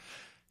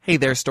Hey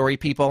there, story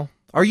people.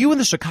 Are you in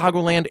the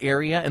Chicagoland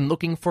area and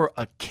looking for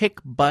a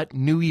kick-butt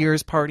New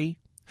Year's party?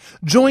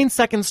 Join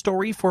Second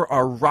Story for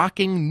our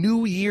rocking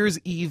New Year's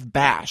Eve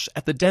bash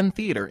at the Den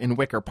Theater in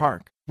Wicker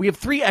Park. We have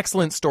 3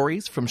 excellent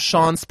stories from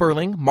Sean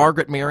Sperling,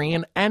 Margaret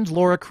Marion, and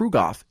Laura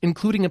Krugoff,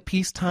 including a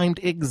piece timed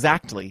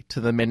exactly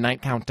to the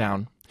midnight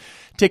countdown.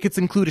 Tickets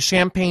include a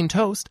champagne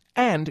toast,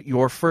 and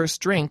your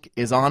first drink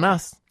is on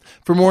us.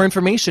 For more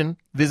information,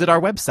 visit our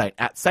website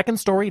at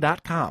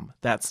secondstory.com.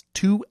 That's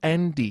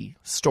 2ND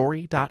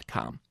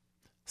story.com.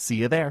 See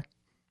you there.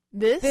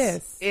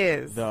 This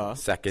is The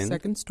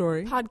Second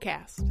Story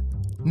podcast.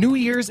 New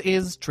Year's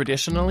is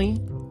traditionally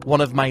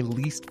one of my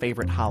least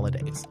favorite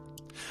holidays.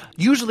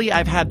 Usually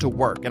I've had to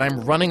work and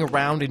I'm running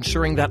around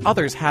ensuring that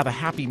others have a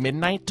happy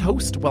midnight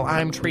toast while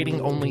I'm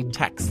trading only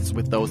texts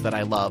with those that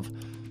I love.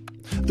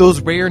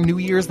 Those rare New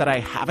Year's that I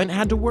haven't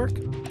had to work,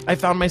 I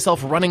found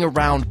myself running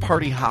around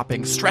party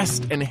hopping,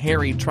 stressed and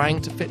harried,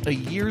 trying to fit a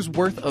year's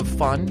worth of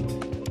fun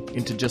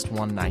into just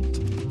one night.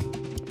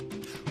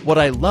 What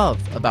I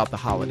love about the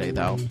holiday,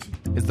 though,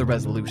 is the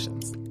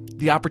resolutions.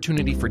 The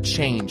opportunity for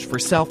change, for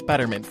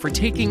self-betterment, for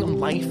taking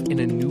life in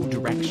a new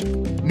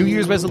direction. New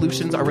Year's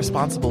resolutions are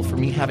responsible for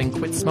me having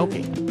quit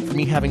smoking, for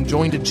me having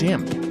joined a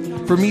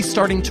gym, for me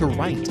starting to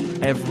write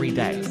every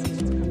day.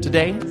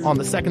 Today, on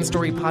the Second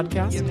Story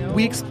podcast,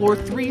 we explore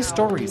 3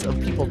 stories of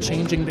people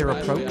changing their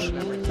approach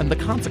and the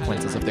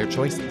consequences of their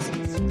choices.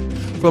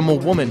 From a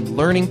woman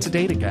learning to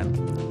date again,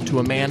 to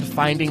a man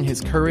finding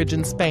his courage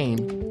in Spain,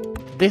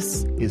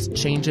 this is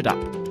Change It Up,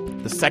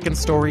 the Second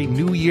Story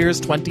New Year's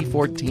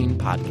 2014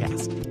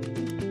 podcast.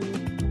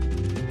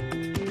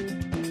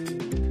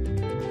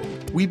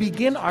 We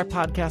begin our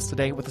podcast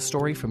today with a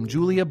story from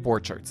Julia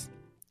Borchertz.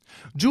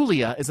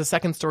 Julia is a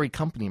Second Story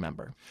company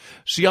member.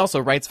 She also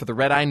writes for the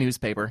Red Eye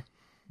newspaper.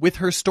 With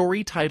her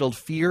story titled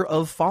Fear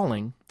of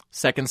Falling,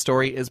 Second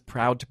Story is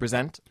proud to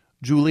present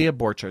Julia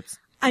Borchertz.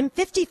 I'm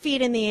 50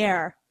 feet in the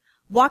air,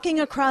 walking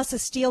across a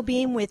steel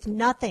beam with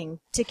nothing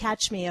to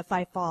catch me if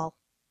I fall.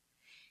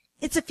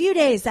 It's a few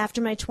days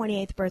after my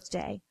 28th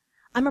birthday.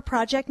 I'm a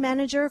project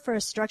manager for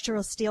a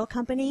structural steel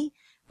company,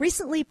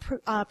 recently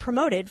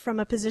promoted from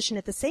a position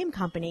at the same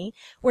company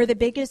where the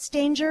biggest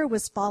danger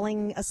was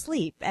falling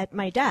asleep at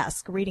my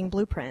desk reading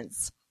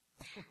blueprints.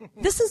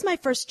 This is my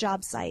first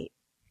job site.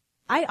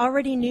 I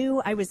already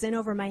knew I was in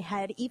over my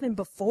head even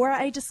before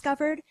I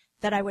discovered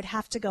that I would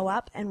have to go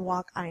up and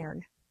walk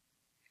iron.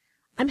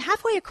 I'm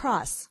halfway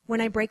across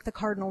when I break the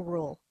cardinal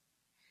rule.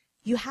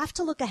 You have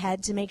to look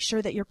ahead to make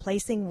sure that you're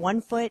placing one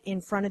foot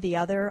in front of the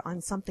other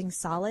on something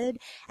solid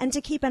and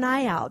to keep an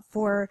eye out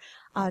for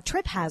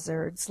trip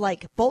hazards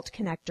like bolt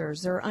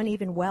connectors or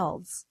uneven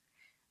welds.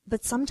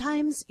 But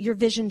sometimes your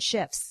vision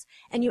shifts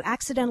and you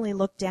accidentally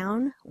look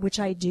down,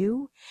 which I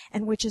do,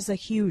 and which is a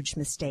huge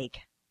mistake.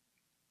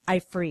 I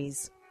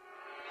freeze.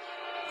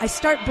 I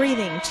start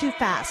breathing too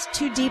fast,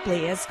 too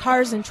deeply as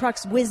cars and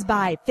trucks whiz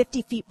by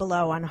 50 feet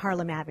below on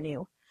Harlem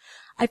Avenue.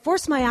 I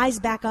force my eyes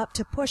back up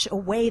to push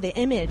away the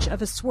image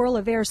of a swirl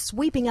of air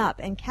sweeping up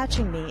and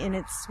catching me in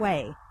its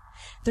sway.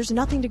 There's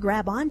nothing to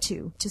grab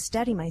onto to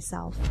steady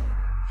myself.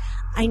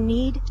 I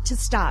need to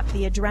stop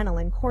the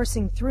adrenaline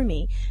coursing through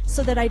me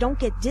so that I don't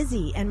get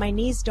dizzy and my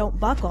knees don't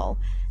buckle.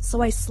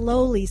 So I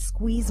slowly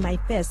squeeze my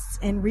fists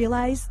and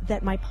realize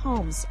that my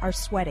palms are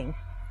sweating.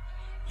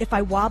 If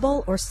I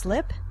wobble or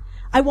slip,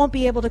 I won't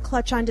be able to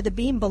clutch onto the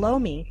beam below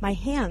me. My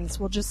hands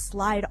will just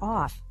slide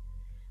off.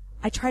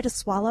 I try to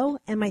swallow,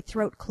 and my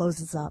throat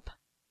closes up.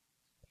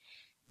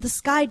 The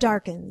sky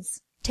darkens,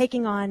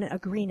 taking on a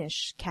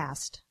greenish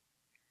cast.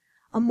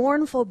 A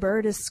mournful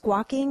bird is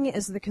squawking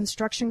as the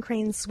construction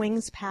crane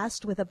swings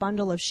past with a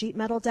bundle of sheet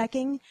metal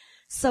decking,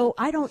 so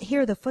I don't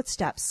hear the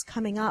footsteps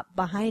coming up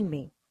behind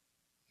me.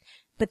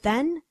 But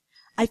then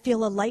I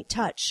feel a light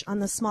touch on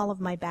the small of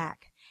my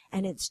back,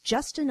 and it's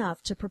just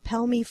enough to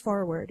propel me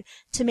forward,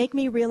 to make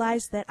me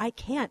realize that I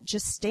can't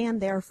just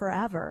stand there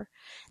forever,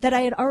 that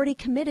I had already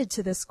committed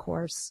to this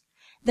course,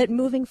 that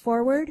moving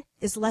forward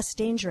is less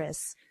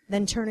dangerous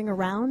than turning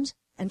around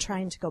and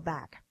trying to go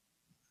back.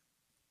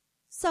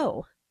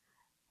 So,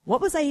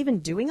 what was I even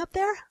doing up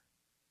there?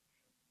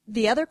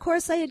 The other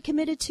course I had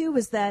committed to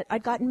was that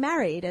I'd gotten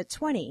married at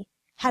 20,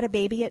 had a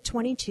baby at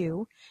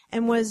 22,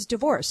 and was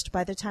divorced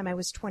by the time I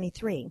was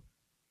 23.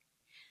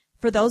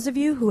 For those of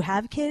you who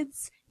have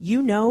kids,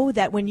 you know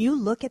that when you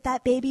look at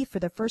that baby for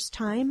the first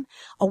time,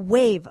 a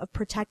wave of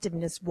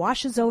protectiveness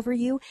washes over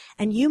you,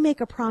 and you make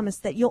a promise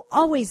that you'll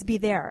always be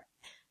there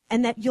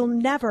and that you'll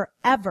never,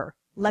 ever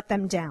let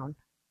them down.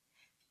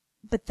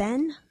 But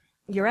then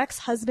your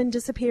ex-husband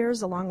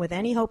disappears along with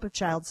any hope of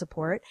child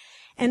support,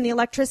 and the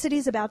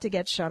electricity's about to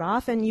get shut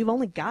off, and you've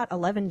only got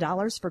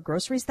 $11 for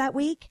groceries that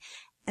week,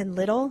 and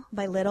little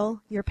by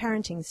little, your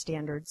parenting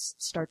standards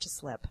start to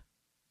slip.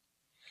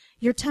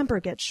 Your temper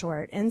gets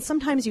short, and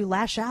sometimes you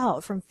lash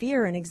out from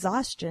fear and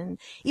exhaustion,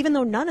 even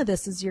though none of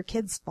this is your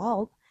kid's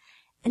fault.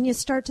 And you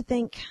start to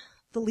think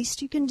the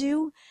least you can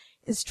do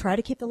is try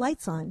to keep the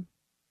lights on.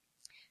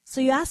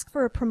 So you ask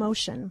for a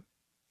promotion.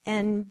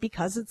 And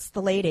because it's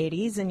the late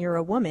 80s and you're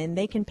a woman,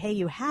 they can pay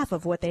you half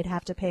of what they'd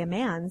have to pay a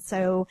man,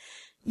 so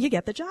you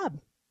get the job.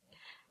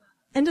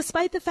 And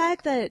despite the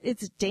fact that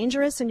it's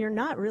dangerous and you're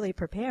not really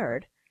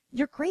prepared,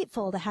 you're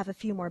grateful to have a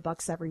few more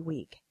bucks every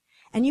week.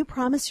 And you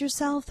promise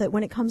yourself that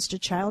when it comes to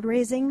child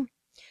raising,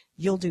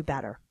 you'll do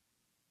better.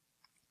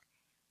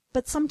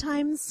 But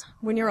sometimes,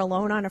 when you're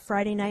alone on a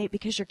Friday night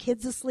because your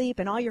kid's asleep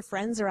and all your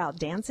friends are out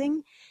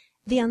dancing,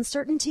 the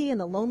uncertainty and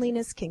the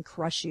loneliness can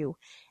crush you,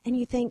 and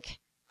you think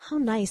how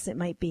nice it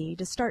might be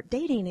to start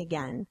dating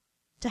again,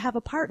 to have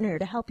a partner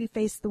to help you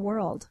face the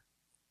world.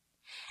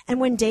 And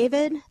when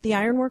David, the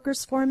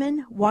ironworkers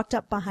foreman, walked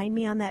up behind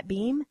me on that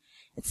beam,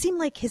 it seemed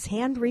like his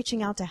hand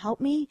reaching out to help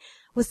me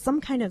was some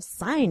kind of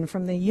sign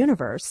from the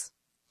universe.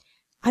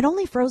 I'd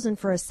only frozen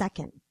for a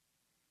second.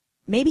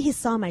 Maybe he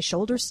saw my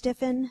shoulders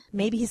stiffen.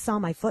 Maybe he saw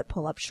my foot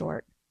pull up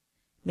short.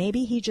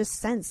 Maybe he just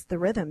sensed the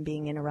rhythm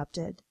being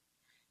interrupted.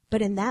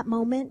 But in that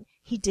moment,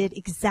 he did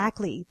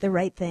exactly the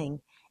right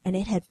thing, and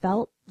it had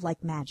felt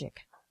like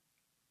magic.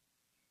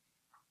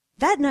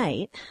 That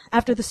night,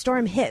 after the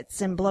storm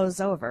hits and blows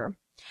over,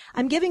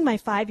 I'm giving my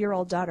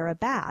 5-year-old daughter a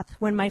bath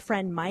when my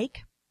friend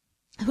Mike,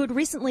 who'd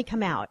recently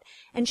come out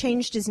and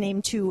changed his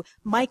name to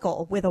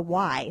Michael with a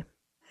Y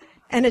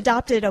and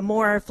adopted a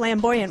more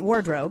flamboyant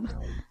wardrobe,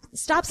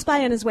 stops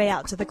by on his way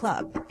out to the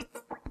club.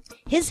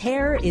 His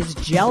hair is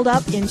gelled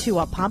up into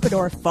a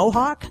pompadour faux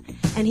hawk,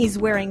 and he's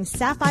wearing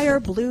sapphire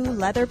blue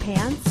leather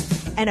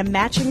pants and a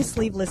matching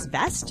sleeveless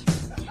vest,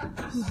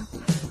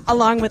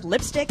 along with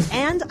lipstick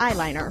and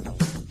eyeliner.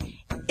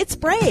 It's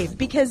brave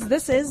because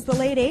this is the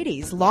late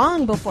 80s,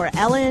 long before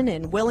Ellen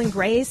and Will and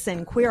Grace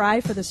and Queer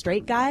Eye for the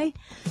Straight Guy.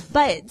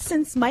 But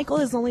since Michael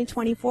is only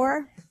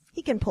 24,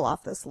 he can pull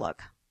off this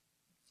look.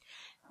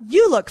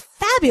 "You look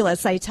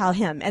fabulous," I tell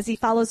him as he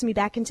follows me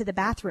back into the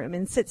bathroom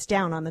and sits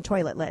down on the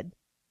toilet lid.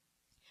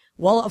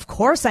 "Well, of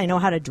course I know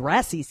how to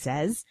dress," he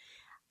says.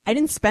 "I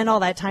didn't spend all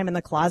that time in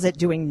the closet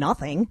doing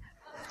nothing."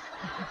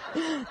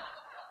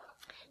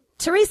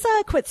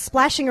 Teresa quit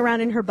splashing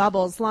around in her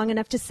bubbles long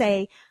enough to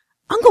say,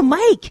 "Uncle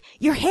Mike,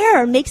 your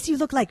hair makes you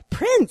look like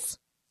Prince."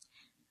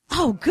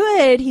 "Oh,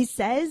 good," he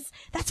says.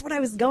 "That's what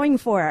I was going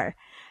for.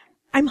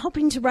 I'm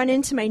hoping to run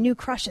into my new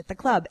crush at the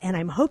club, and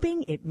I'm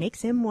hoping it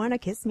makes him want to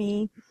kiss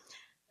me."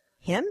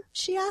 "Him?"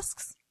 she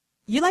asks.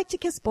 "You like to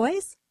kiss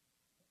boys?"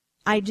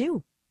 "I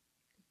do."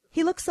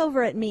 He looks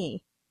over at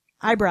me,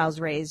 eyebrows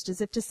raised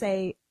as if to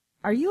say,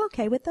 "Are you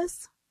okay with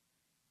this?"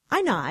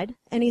 I nod,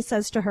 and he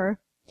says to her,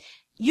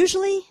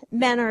 "Usually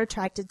men are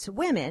attracted to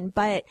women,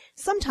 but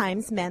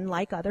sometimes men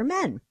like other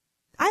men.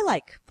 I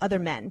like other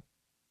men.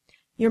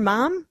 Your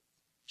mom?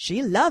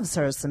 She loves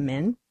her some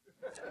men.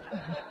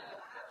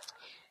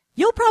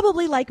 You'll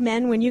probably like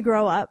men when you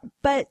grow up,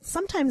 but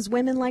sometimes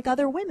women like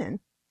other women."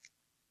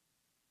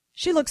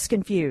 She looks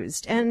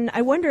confused, and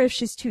I wonder if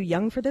she's too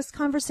young for this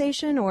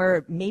conversation,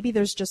 or maybe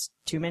there's just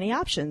too many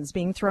options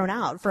being thrown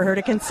out for her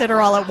to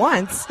consider all at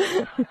once.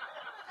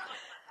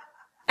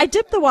 I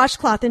dip the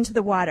washcloth into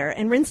the water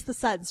and rinse the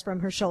suds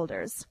from her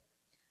shoulders.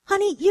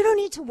 "Honey, you don't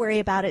need to worry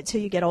about it till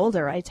you get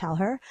older," I tell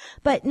her,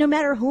 "but no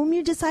matter whom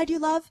you decide you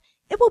love,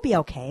 it will be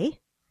okay."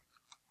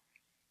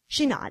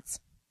 She nods.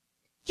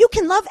 "You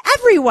can love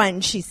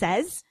everyone," she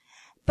says.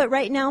 "But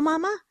right now,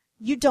 Mama,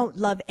 you don't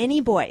love any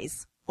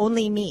boys,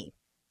 only me."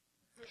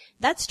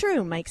 "That's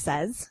true," Mike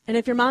says, "and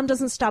if your mom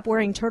doesn't stop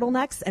wearing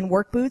turtlenecks and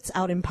work boots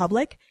out in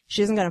public,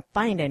 she isn't going to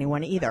find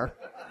anyone either."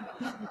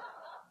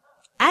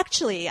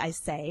 "Actually," I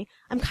say,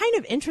 "I'm kind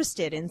of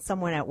interested in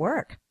someone at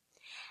work."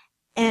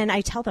 And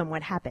I tell them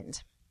what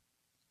happened.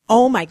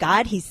 "Oh my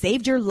God, he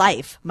saved your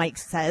life," Mike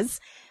says.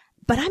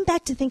 But I'm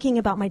back to thinking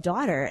about my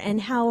daughter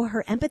and how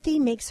her empathy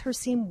makes her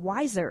seem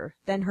wiser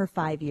than her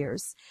 5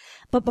 years.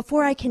 But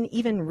before I can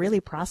even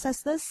really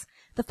process this,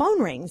 the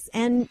phone rings,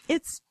 and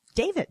it's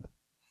David.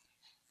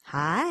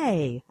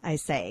 "Hi," I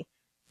say,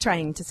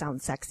 trying to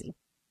sound sexy.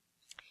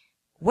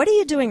 "What are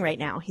you doing right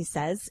now?" he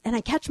says, and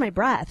I catch my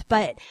breath.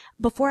 But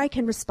before I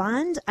can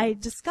respond, I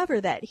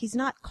discover that he's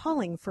not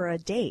calling for a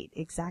date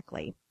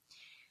exactly.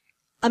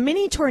 A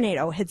mini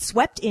tornado had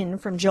swept in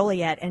from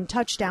Joliet and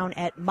touched down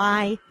at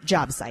my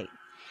job site,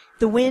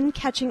 the wind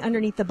catching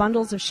underneath the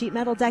bundles of sheet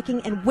metal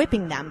decking and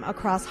whipping them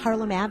across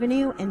Harlem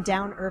Avenue and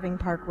down Irving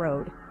Park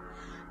Road.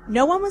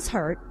 No one was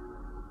hurt,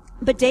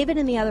 but David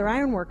and the other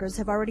ironworkers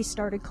have already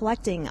started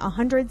collecting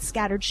 100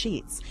 scattered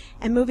sheets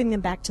and moving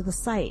them back to the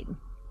site.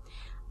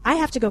 I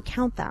have to go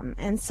count them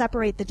and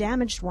separate the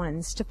damaged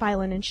ones to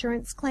file an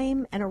insurance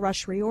claim and a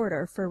rush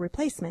reorder for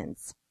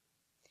replacements.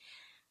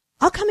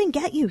 "I'll come and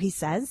get you," he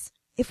says.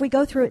 "If we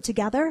go through it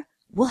together,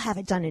 we'll have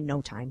it done in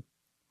no time."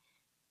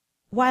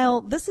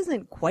 While this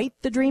isn't quite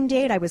the dream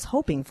date I was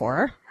hoping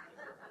for,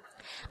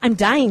 I'm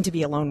dying to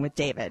be alone with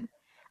David.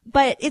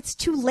 But it's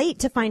too late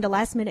to find a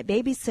last-minute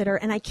babysitter,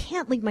 and I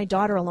can't leave my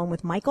daughter alone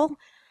with Michael.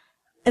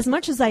 As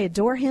much as I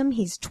adore him,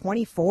 he's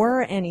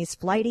 24 and he's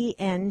flighty,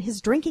 and his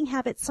drinking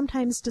habits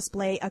sometimes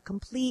display a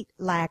complete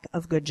lack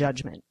of good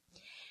judgment.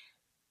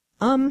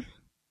 I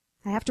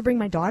have to bring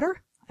my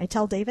daughter?" I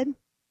tell David.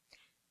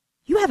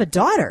 "You have a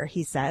daughter,"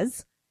 he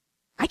says.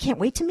 "I can't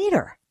wait to meet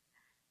her."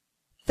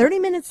 30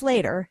 minutes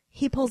later,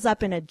 he pulls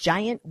up in a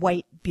giant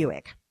white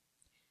Buick.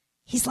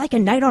 He's like a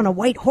knight on a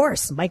white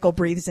horse, Michael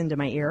breathes into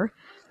my ear.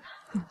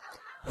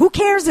 Who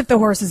cares if the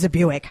horse is a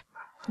Buick?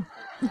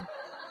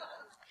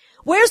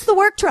 Where's the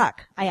work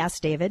truck? I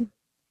asked David.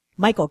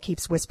 Michael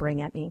keeps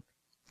whispering at me.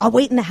 I'll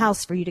wait in the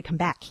house for you to come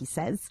back, he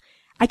says.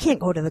 I can't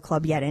go to the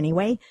club yet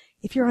anyway.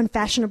 If you're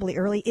unfashionably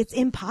early, it's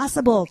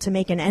impossible to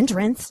make an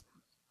entrance.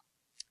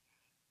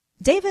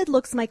 David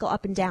looks Michael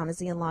up and down as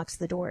he unlocks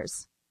the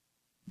doors.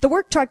 The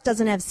work truck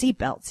doesn't have seat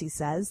belts, he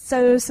says,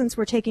 so since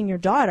we're taking your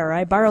daughter,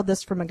 I borrowed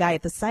this from a guy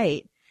at the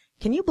site.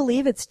 Can you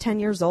believe it's 10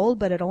 years old,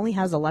 but it only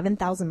has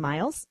 11,000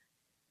 miles?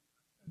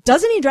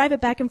 Doesn't he drive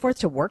it back and forth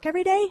to work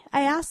every day?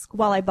 I ask,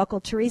 while I buckle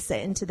Teresa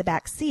into the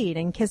back seat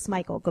and kiss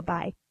Michael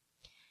goodbye.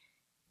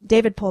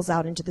 David pulls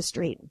out into the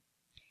street.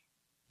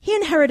 He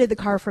inherited the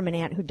car from an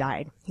aunt who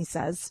died, he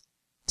says.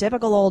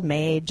 Typical old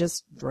maid,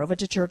 just drove it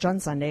to church on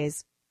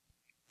Sundays.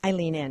 I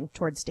lean in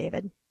towards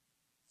David.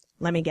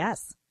 Let me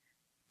guess.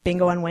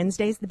 Bingo on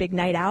Wednesday's the big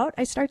night out,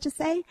 I start to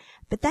say,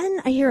 but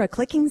then I hear a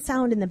clicking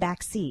sound in the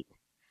back seat.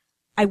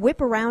 I whip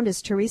around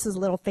as Teresa's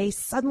little face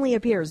suddenly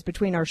appears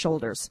between our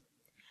shoulders.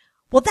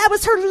 Well, that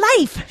was her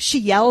life, she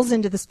yells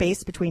into the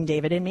space between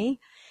David and me.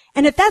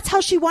 And if that's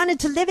how she wanted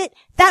to live it,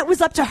 that was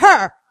up to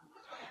her.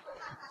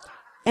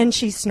 And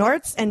she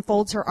snorts and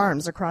folds her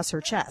arms across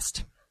her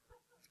chest.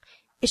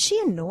 Is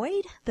she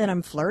annoyed that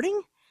I'm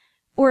flirting?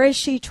 Or is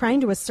she trying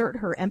to assert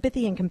her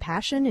empathy and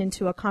compassion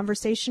into a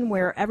conversation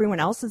where everyone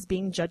else is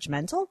being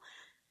judgmental?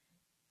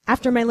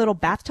 After my little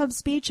bathtub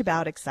speech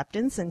about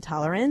acceptance and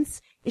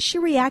tolerance, is she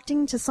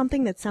reacting to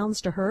something that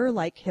sounds to her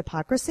like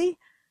hypocrisy?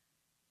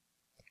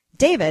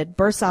 David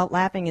bursts out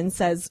laughing and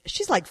says,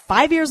 she's like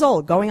 5 years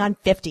old, going on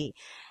 50.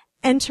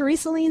 And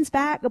Teresa leans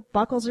back,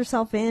 buckles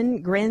herself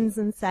in, grins,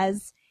 and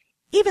says,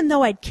 even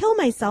though I'd kill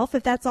myself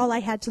if that's all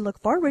I had to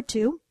look forward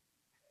to.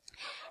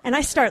 And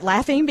I start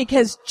laughing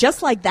because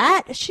just like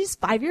that, she's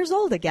 5 years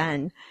old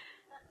again.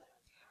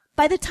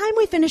 By the time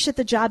we finish at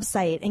the job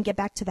site and get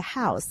back to the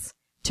house,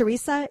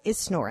 Teresa is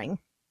snoring.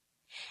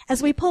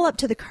 As we pull up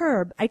to the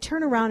curb, I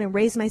turn around and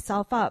raise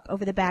myself up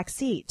over the back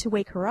seat to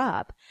wake her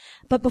up.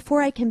 But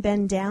before I can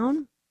bend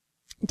down,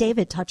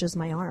 David touches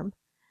my arm.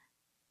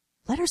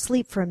 Let her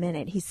sleep for a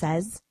minute, he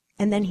says,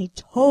 and then he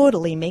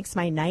totally makes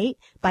my night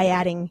by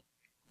adding,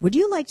 would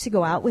you like to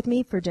go out with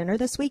me for dinner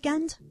this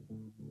weekend?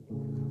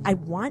 I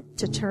want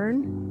to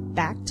turn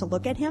back to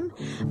look at him,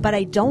 but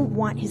I don't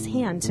want his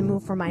hand to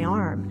move from my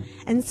arm.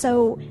 And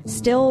so,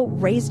 still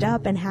raised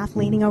up and half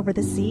leaning over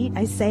the seat,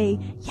 I say,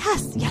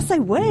 yes, I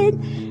would.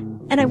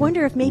 And I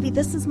wonder if maybe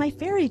this is my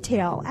fairy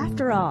tale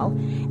after all.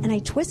 And I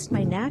twist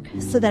my neck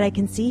so that I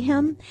can see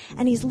him,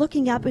 and he's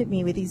looking up at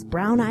me with these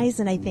brown eyes,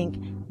 and I think,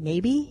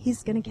 maybe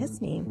he's going to kiss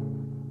me.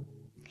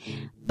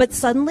 But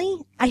suddenly,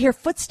 I hear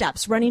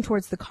footsteps running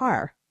towards the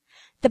car.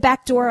 The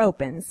back door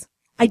opens.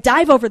 I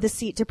dive over the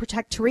seat to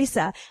protect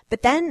Teresa,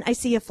 but then I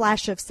see a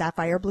flash of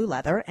sapphire blue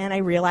leather, and I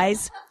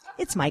realize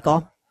it's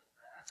Michael.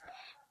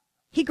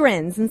 He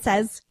grins and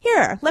says,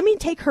 here, let me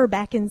take her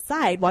back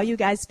inside while you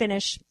guys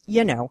finish,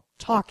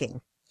 talking.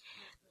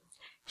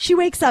 She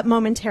wakes up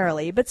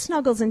momentarily, but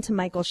snuggles into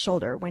Michael's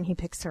shoulder when he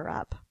picks her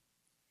up.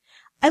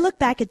 I look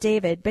back at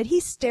David, but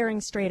he's staring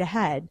straight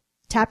ahead,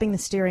 tapping the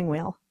steering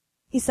wheel.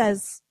 He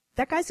says,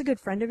 that guy's a good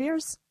friend of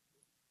yours?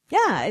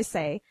 Yeah, I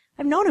say.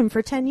 I've known him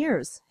for 10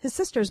 years. His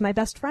sister's my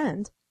best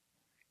friend.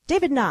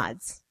 David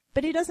nods,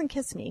 but he doesn't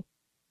kiss me.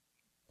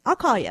 I'll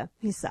call you,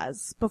 he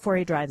says, before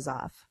he drives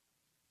off.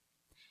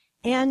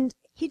 And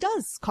he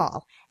does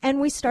call, and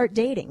we start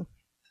dating.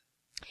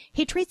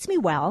 He treats me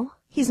well.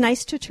 He's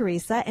nice to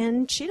Teresa,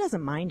 and she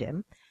doesn't mind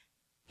him.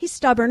 He's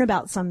stubborn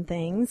about some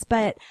things,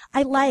 but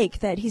I like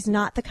that he's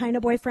not the kind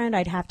of boyfriend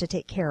I'd have to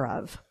take care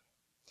of.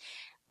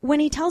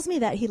 When he tells me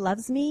that he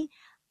loves me,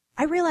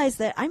 I realize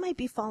that I might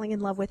be falling in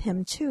love with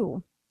him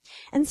too.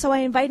 And so I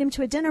invite him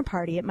to a dinner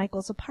party at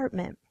Michael's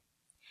apartment.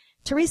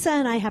 Teresa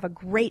and I have a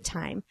great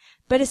time,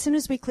 but as soon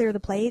as we clear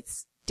the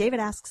plates, David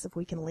asks if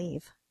we can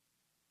leave.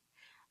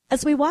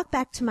 As we walk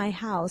back to my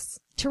house,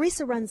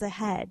 Teresa runs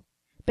ahead,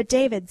 but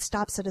David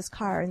stops at his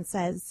car and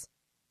says,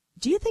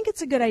 do you think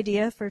it's a good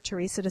idea for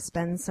Teresa to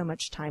spend so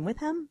much time with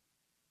him?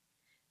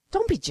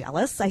 Don't be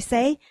jealous, I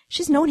say.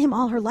 She's known him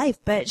all her life,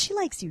 but she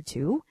likes you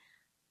too.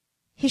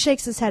 He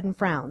shakes his head and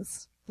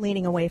frowns,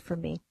 leaning away from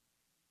me.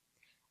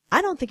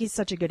 I don't think he's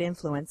such a good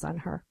influence on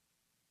her.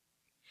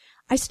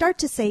 I start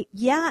to say,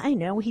 yeah, I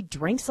know he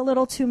drinks a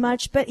little too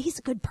much, but he's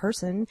a good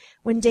person,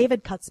 when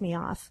David cuts me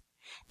off.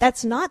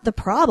 That's not the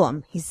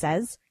problem, he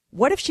says.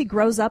 What if she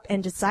grows up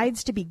and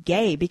decides to be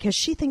gay because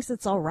she thinks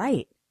it's all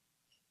right?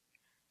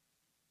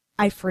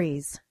 I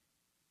freeze.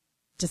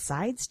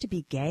 Decides to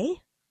be gay?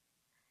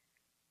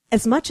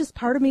 As much as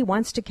part of me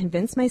wants to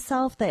convince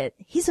myself that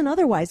he's an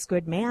otherwise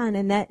good man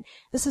and that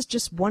this is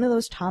just one of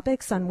those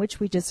topics on which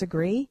we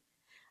disagree,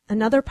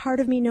 another part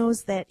of me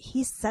knows that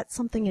he's set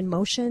something in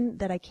motion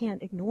that I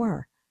can't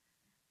ignore.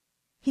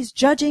 He's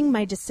judging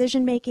my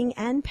decision-making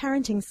and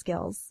parenting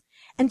skills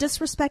and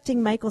disrespecting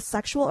Michael's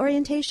sexual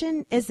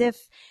orientation as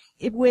if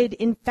it would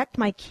infect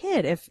my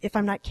kid if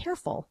I'm not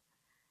careful.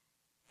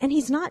 And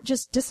he's not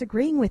just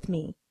disagreeing with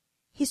me.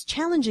 He's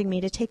challenging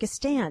me to take a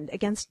stand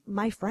against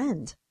my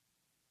friend.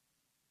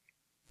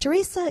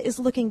 Teresa is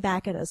looking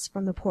back at us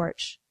from the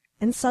porch,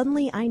 and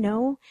suddenly I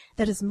know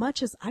that as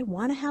much as I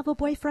want to have a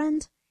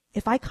boyfriend,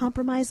 if I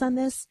compromise on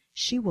this,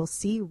 she will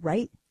see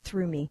right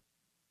through me.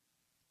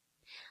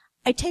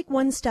 I take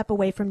one step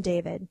away from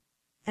David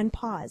and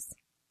pause.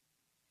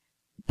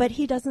 But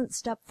he doesn't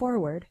step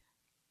forward.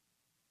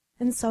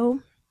 And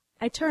so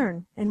I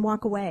turn and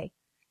walk away.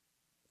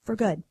 For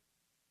good.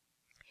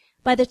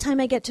 By the time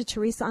I get to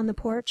Teresa on the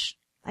porch,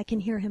 I can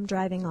hear him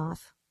driving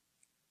off.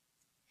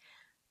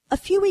 A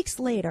few weeks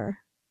later,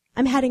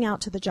 I'm heading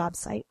out to the job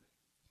site.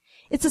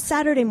 It's a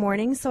Saturday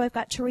morning, so I've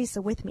got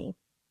Teresa with me.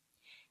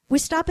 We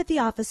stop at the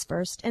office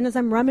first, and as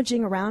I'm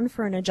rummaging around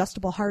for an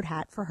adjustable hard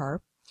hat for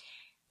her,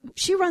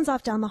 she runs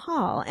off down the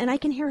hall, and I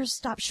can hear her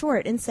stop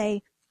short and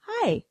say,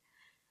 "Hi,"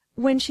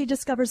 when she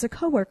discovers a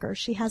coworker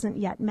she hasn't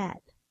yet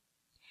met.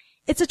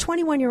 It's a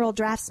 21-year-old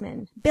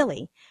draftsman,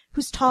 Billy,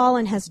 who's tall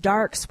and has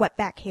dark,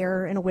 swept-back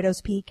hair and a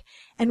widow's peak,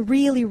 and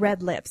really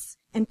red lips,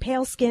 and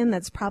pale skin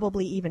that's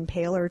probably even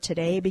paler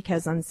today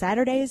because on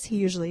Saturdays he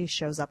usually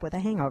shows up with a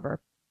hangover.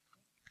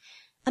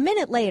 A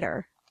minute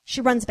later,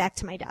 she runs back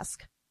to my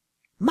desk.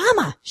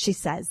 "Mama," she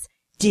says,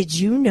 "did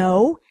you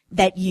know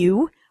that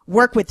you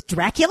work with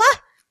Dracula?"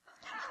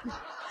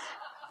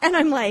 And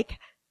I'm like,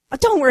 "Oh,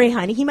 don't worry,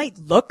 honey, he might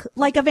look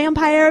like a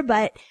vampire,"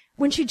 but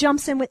when she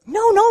jumps in with,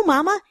 No,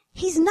 Mama,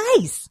 he's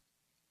nice."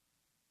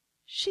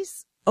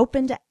 She's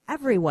open to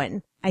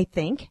everyone, I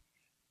think,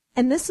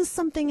 and this is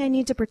something I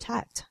need to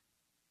protect.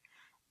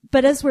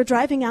 But as we're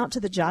driving out to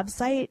the job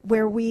site,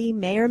 where we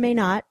may or may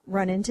not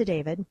run into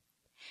David,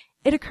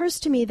 it occurs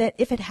to me that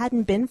if it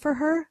hadn't been for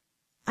her,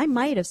 I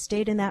might have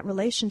stayed in that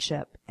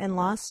relationship and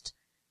lost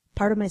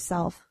part of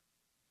myself.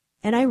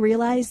 And I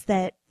realize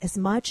that as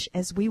much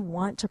as we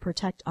want to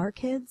protect our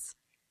kids,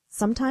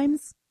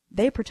 sometimes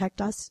they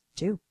protect us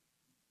too.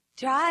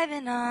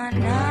 Driving on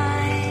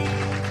night,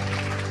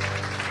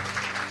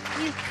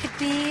 you could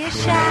be a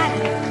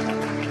shadow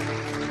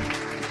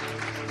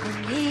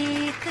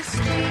beneath the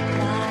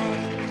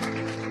streetlight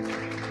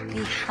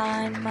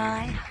behind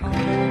my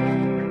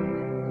home.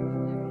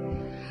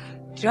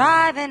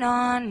 Driving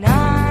on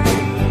night,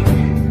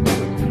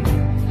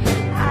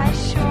 I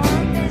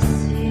sure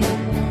miss you.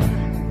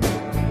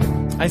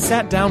 I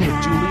sat down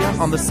with Julia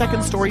on the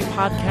Second Story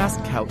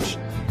podcast couch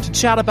to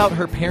chat about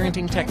her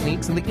parenting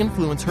techniques and the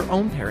influence her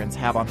own parents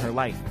have on her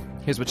life.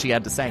 Here's what she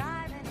had to say.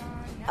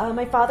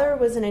 My father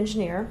was an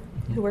engineer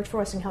who worked for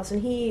Westinghouse,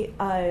 and he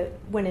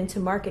went into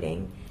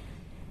marketing.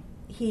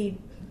 He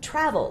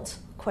traveled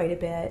quite a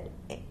bit,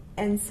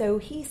 and so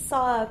he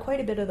saw quite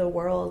a bit of the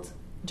world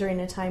during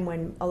a time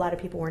when a lot of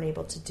people weren't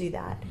able to do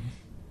that.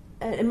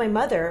 And my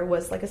mother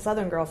was like a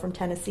Southern girl from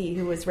Tennessee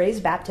who was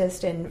raised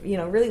Baptist and,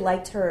 really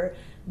liked her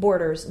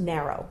borders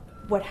narrow.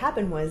 What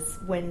happened was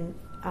when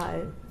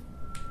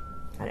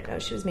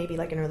she was maybe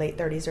like in her late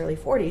 30s, early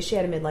 40s, she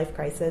had a midlife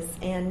crisis.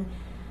 And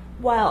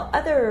while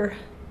other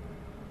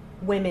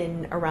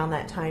women around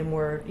that time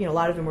were, a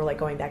lot of them were like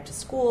going back to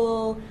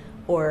school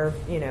or,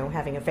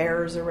 having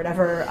affairs or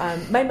whatever,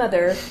 my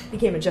mother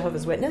became a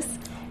Jehovah's Witness.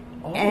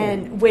 Oh.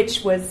 And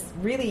which was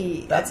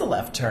really... That's a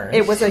left turn.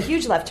 It was a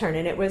huge left turn,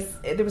 and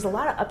there was a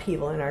lot of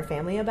upheaval in our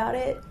family about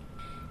it.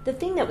 The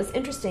thing that was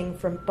interesting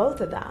from both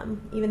of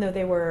them, even though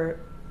they were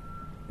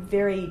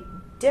very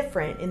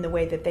different in the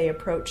way that they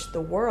approached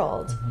the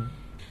world,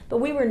 but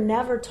we were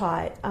never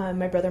taught,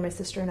 my brother, my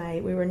sister, and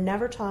I, we were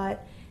never taught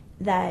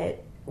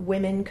that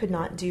women could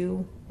not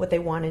do what they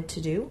wanted to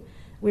do.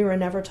 We were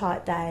never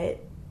taught that,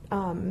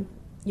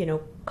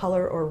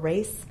 color or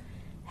race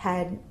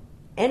had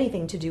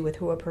anything to do with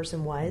who a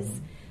person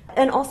was.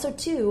 And also,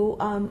 too,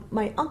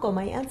 my uncle,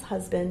 my aunt's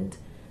husband,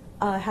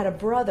 had a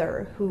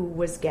brother who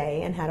was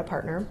gay and had a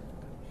partner.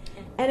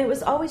 And it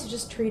was always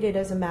just treated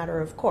as a matter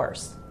of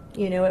course.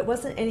 It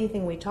wasn't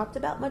anything we talked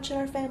about much in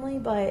our family,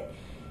 but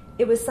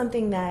it was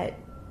something that,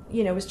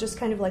 was just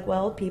kind of like,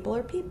 well, people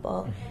are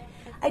people.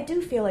 I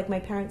do feel like my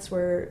parents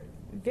were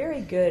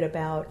very good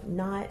about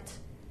not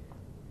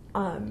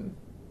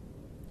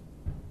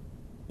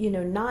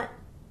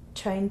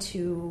trying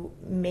to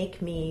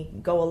make me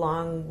go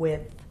along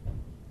with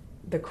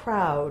the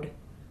crowd,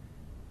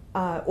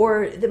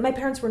 or that my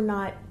parents were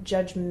not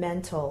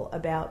judgmental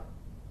about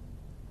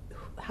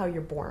how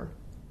you're born.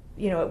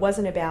 It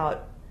wasn't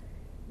about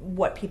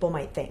what people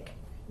might think,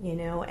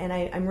 and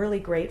I'm really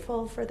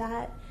grateful for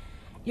that.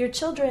 Your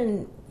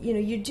children,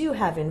 you do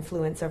have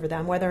influence over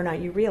them, whether or not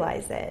you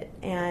realize it,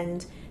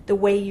 and the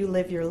way you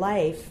live your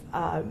life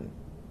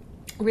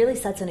really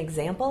sets an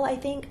example, I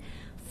think,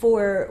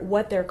 for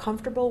what they're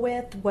comfortable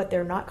with, what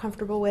they're not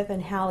comfortable with,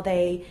 and how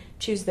they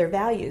choose their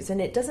values.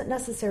 And it doesn't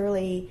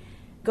necessarily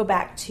go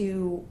back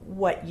to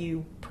what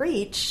you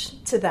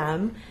preach to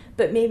them,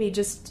 but maybe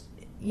just,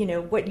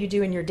 what you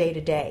do in your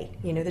day-to-day,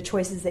 the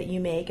choices that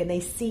you make, and they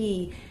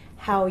see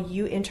how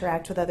you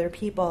interact with other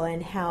people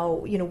and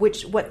how,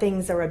 what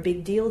things are a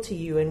big deal to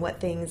you and what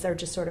things are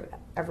just sort of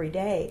every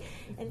day.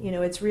 And,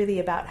 it's really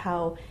about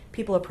how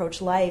people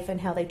approach life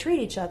and how they treat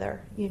each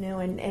other,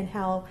 and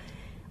how,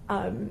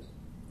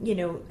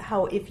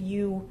 how if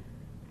you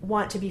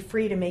want to be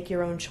free to make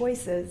your own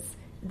choices,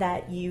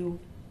 that you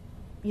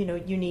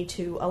need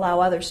to allow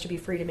others to be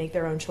free to make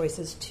their own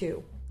choices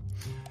too.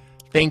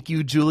 Thank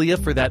you, Julia,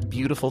 for that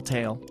beautiful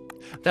tale.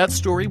 That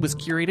story was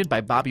curated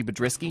by Bobby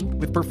Bedrisky,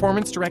 with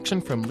performance direction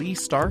from Lee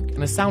Stark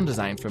and a sound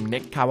design from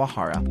Nick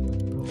Kawahara.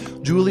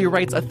 Julia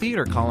writes a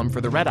theater column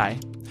for the Red Eye.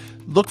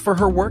 Look for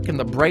her work in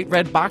the bright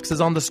red boxes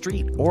on the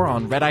street or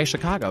on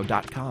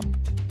redeyechicago.com.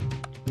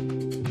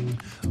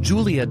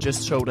 Julia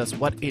just showed us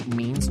what it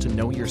means to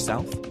know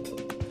yourself.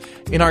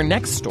 In our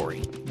next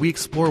story, we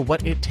explore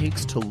what it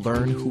takes to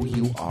learn who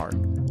you are.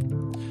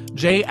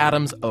 Jay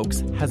Adams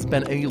Oaks has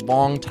been a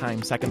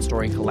long-time Second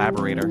Story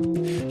collaborator.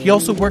 He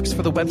also works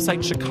for the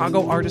website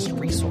Chicago Artist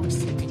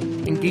Resource,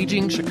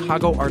 engaging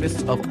Chicago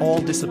artists of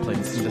all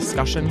disciplines in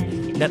discussion,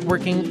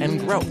 networking, and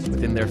growth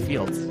within their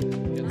fields.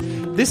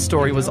 This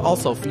story was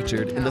also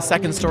featured in the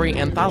Second Story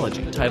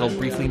anthology titled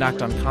Briefly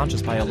Knocked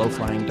Unconscious by a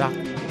Low-Flying Duck.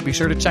 Be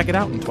sure to check it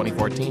out in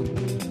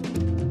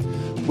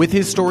 2014. With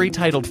his story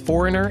titled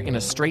Foreigner in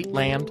a Straight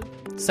Land,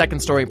 Second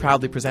Story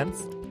proudly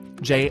presents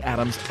Jay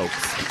Adams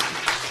Oaks.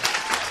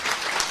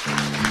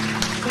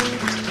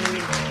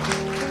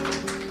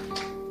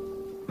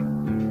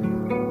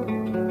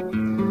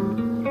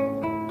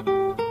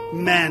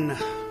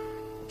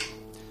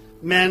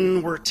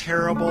 Men were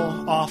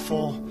terrible,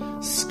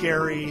 awful,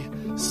 scary,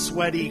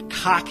 sweaty,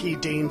 cocky,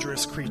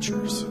 dangerous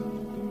creatures.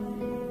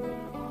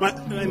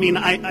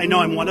 I know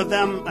I'm one of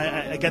them.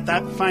 I get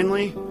that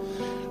finally.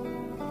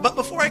 But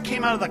before I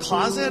came out of the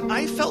closet,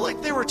 I felt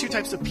like there were two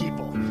types of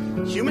people.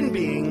 Human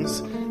beings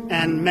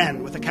and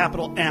men with a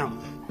capital M.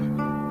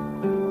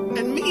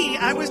 And me,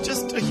 I was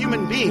just a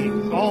human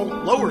being, all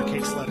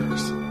lowercase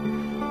letters.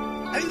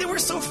 They were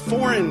so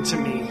foreign to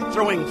me,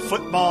 throwing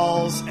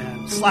footballs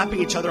and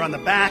slapping each other on the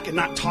back and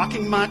not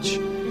talking much.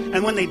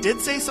 And when they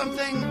did say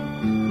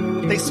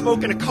something, they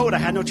spoke in a code I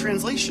had no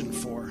translation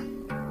for.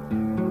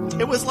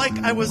 It was like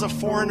I was a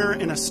foreigner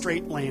in a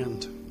straight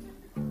land.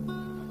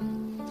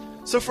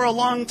 So for a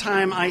long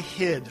time, I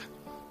hid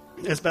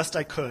as best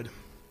I could.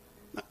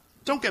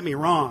 Don't get me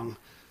wrong,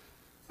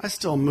 I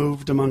still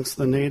moved amongst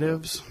the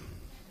natives.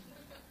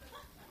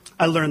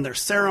 I learned their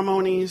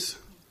ceremonies.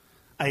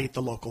 I ate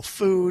the local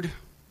food.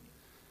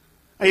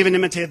 I even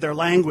imitated their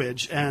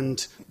language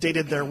and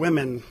dated their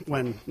women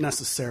when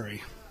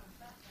necessary.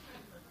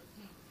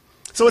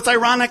 So it's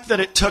ironic that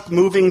it took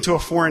moving to a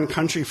foreign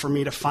country for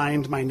me to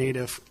find my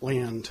native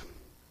land.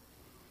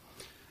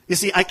 You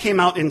see, I came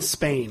out in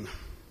Spain.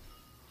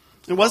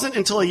 It wasn't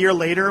until a year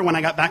later, when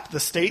I got back to the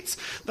States,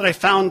 that I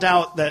found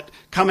out that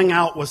coming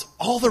out was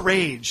all the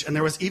rage, and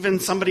there was even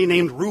somebody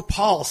named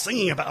RuPaul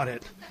singing about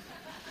it.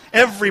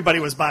 Everybody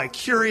was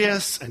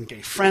bi-curious and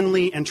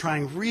gay-friendly and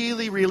trying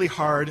really, really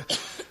hard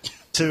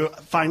to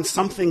find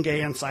something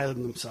gay inside of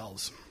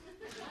themselves.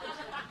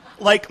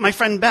 Like my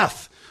friend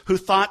Beth, who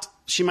thought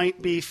she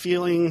might be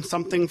feeling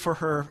something for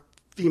her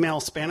female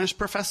Spanish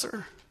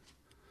professor.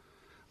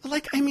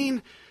 I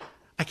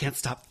can't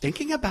stop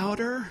thinking about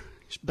her,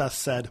 Beth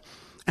said,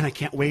 and I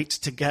can't wait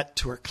to get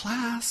to her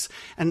class,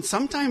 and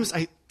sometimes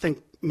I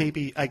think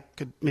maybe I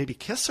could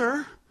kiss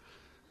her.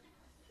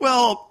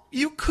 Well,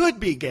 you could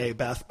be gay,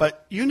 Beth,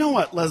 but you know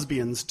what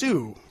lesbians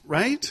do,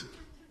 right?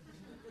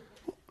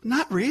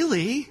 Not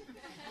really,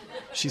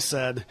 she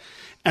said.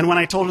 And when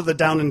I told her the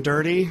down and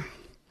dirty,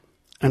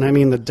 and I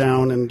mean the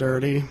down and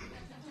dirty,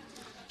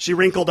 she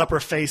wrinkled up her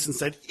face and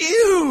said,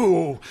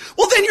 "Ew!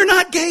 Well, then you're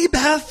not gay,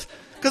 Beth,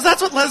 because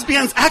that's what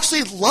lesbians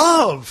actually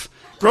love,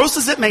 gross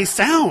as it may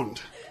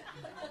sound."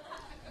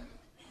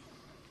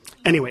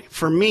 Anyway,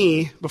 for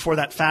me, before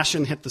that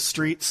fashion hit the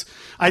streets,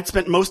 I'd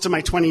spent most of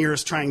my 20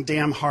 years trying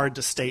damn hard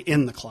to stay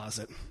in the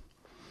closet.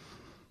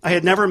 I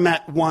had never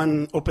met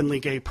one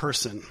openly gay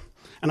person,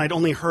 and I'd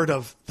only heard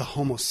of the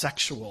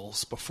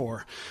homosexuals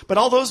before. But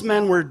all those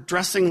men were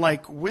dressing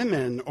like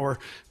women or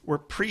were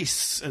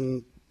priests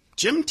and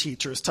gym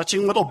teachers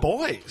touching little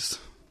boys.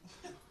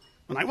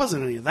 And I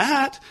wasn't any of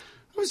that.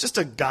 I was just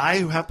a guy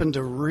who happened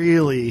to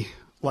really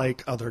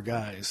like other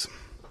guys.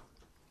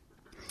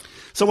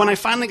 So when I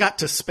finally got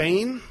to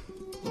Spain,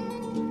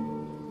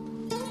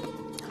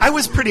 I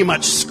was pretty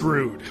much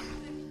screwed.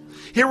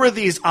 Here were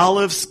these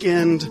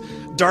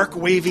olive-skinned, dark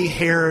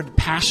wavy-haired,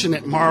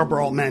 passionate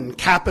Marlboro men,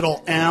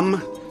 capital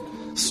M,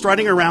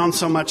 strutting around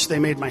so much they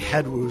made my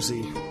head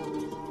woozy.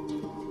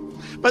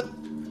 But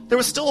there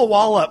was still a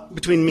wall up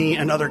between me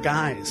and other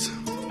guys.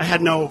 I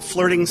had no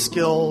flirting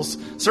skills,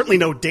 certainly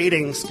no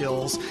dating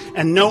skills,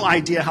 and no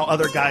idea how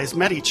other guys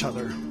met each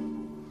other.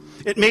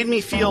 It made me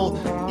feel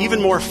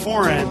even more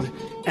foreign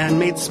and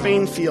made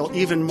Spain feel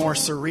even more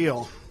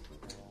surreal.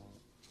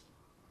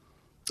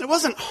 It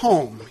wasn't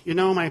home,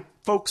 my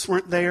folks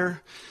weren't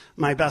there,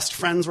 my best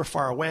friends were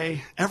far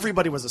away,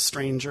 everybody was a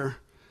stranger.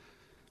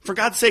 For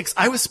God's sakes,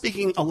 I was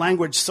speaking a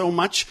language so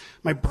much,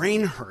 my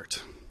brain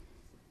hurt.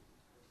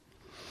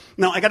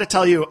 Now, I got to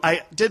tell you,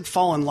 I did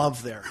fall in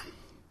love there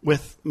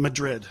with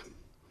Madrid.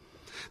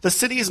 The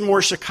city is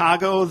more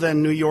Chicago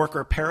than New York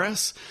or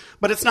Paris,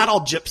 but it's not all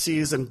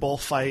gypsies and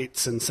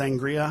bullfights and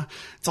sangria.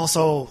 It's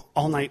also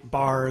all-night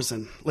bars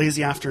and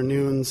lazy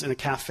afternoons in a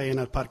cafe in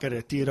El Parque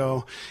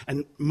Retiro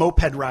and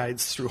moped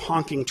rides through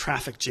honking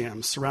traffic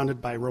jams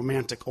surrounded by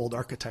romantic old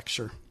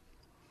architecture.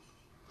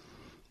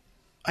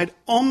 I'd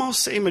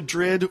almost say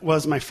Madrid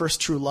was my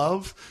first true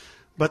love,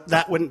 but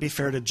that wouldn't be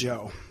fair to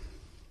Joe.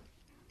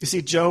 You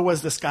see, Joe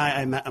was this guy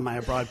I met in my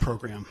abroad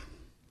program.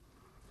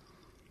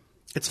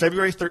 It's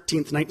February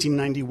 13th,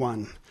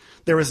 1991.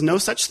 There is no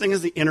such thing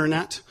as the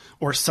internet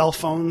or cell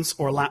phones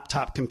or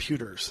laptop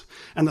computers.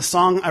 And the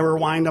song I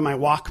rewind on my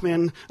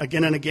Walkman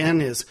again and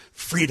again is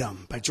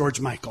Freedom by George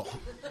Michael.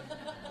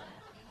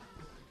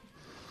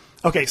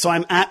 Okay, so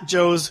I'm at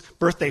Joe's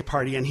birthday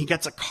party, and he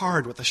gets a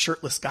card with a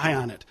shirtless guy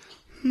on it.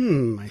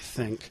 I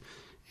think.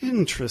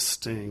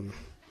 Interesting.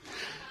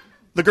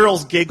 The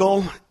girls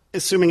giggle,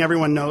 assuming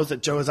everyone knows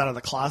that Joe is out of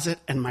the closet,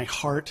 and my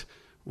heart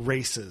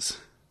races.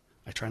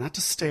 I try not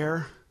to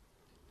stare,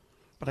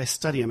 but I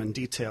study him in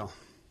detail.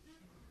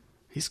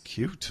 He's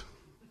cute.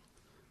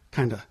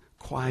 Kind of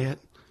quiet,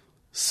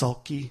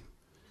 sulky,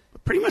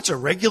 but pretty much a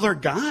regular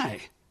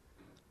guy.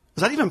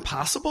 Is that even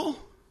possible?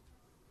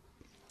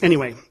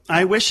 Anyway,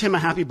 I wish him a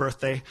happy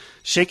birthday,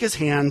 shake his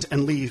hand,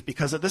 and leave,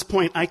 because at this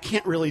point, I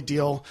can't really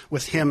deal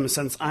with him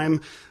since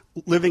I'm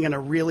living in a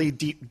really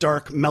deep,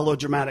 dark,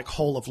 melodramatic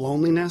hole of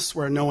loneliness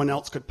where no one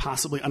else could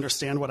possibly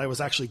understand what I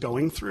was actually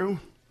going through.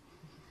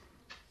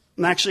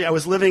 And actually, I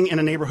was living in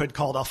a neighborhood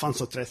called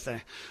Alfonso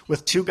XIII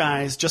with two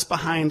guys just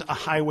behind a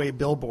highway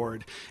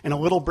billboard in a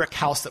little brick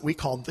house that we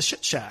called the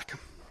Shit Shack.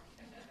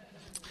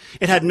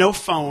 It had no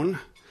phone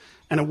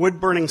and a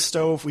wood-burning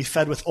stove we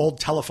fed with old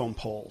telephone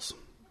poles.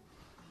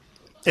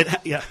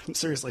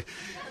 Seriously.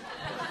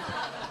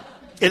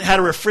 It had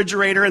a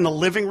refrigerator in the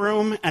living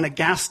room and a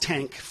gas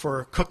tank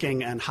for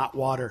cooking and hot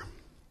water.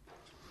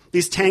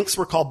 These tanks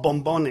were called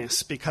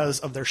bombones because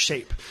of their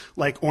shape,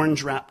 like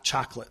orange-wrapped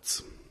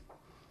chocolates.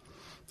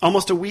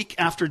 Almost a week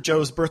after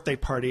Joe's birthday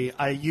party,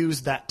 I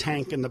used that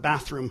tank in the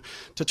bathroom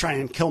to try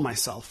and kill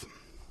myself.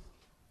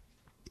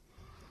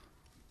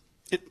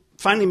 It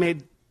finally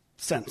made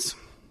sense.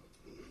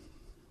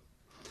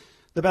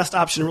 The best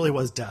option really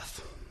was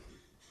death.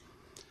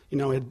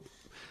 It'd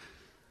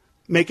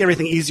make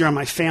everything easier on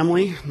my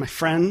family, my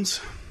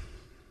friends.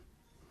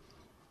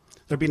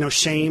 There'd be no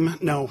shame,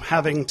 no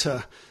having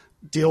to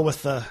deal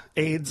with the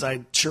AIDS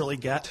I'd surely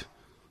get.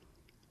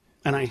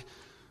 And I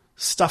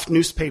stuffed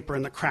newspaper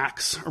in the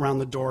cracks around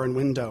the door and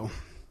window,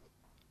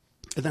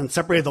 and then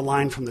separated the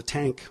line from the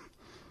tank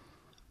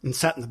and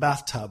sat in the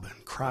bathtub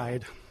and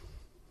cried.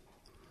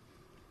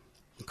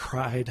 And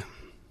cried.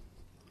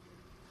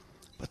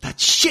 But that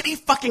shitty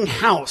fucking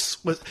house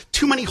with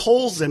too many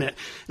holes in it,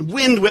 and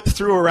wind whipped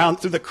through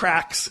the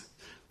cracks.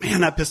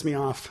 Man, that pissed me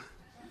off.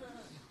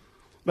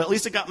 But at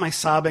least it got my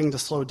sobbing to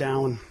slow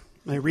down.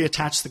 I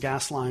reattached the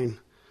gas line,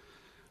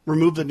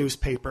 removed the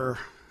newspaper,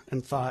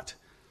 and thought,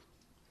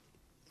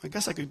 I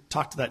guess I could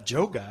talk to that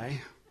Joe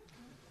guy.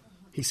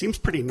 He seems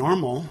pretty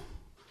normal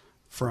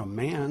for a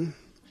man.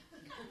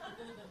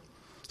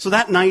 So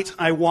that night,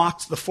 I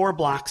walked the 4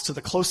 blocks to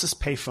the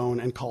closest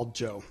payphone and called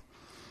Joe.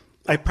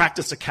 I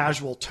practiced a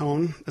casual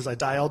tone as I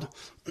dialed.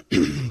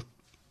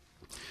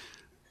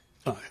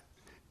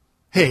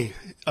 Hey,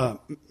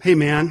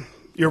 man,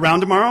 you around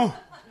tomorrow?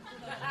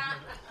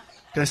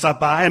 Can I stop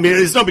by? I mean,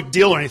 it's no big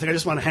deal or anything. I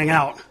just want to hang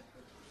out.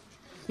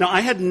 Now, I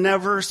had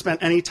never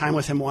spent any time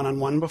with him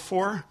one-on-one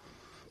before,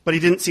 but he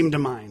didn't seem to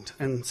mind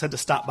and said to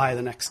stop by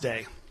the next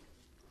day.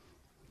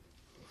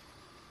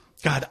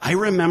 God, I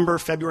remember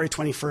February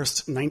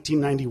 21st,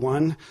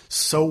 1991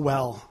 so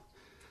well.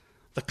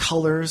 The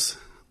colors,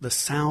 the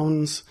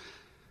sounds,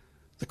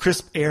 the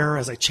crisp air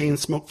as I chain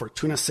smoked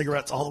Fortuna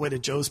cigarettes all the way to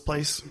Joe's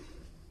place.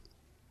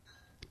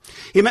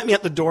 He met me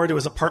at the door to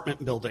his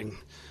apartment building.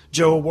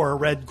 Joe wore a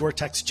red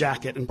Gore-Tex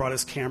jacket and brought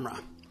his camera.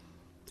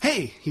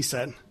 Hey, he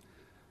said.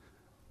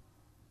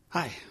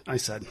 Hi, I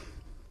said.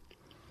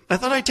 I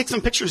thought I'd take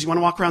some pictures. You want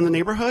to walk around the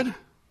neighborhood?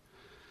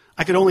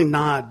 I could only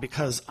nod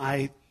because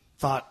I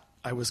thought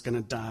I was going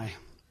to die.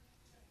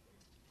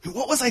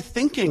 What was I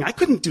thinking? I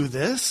couldn't do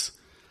this.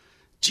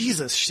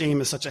 Jesus,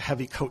 shame is such a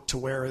heavy coat to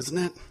wear, isn't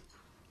it?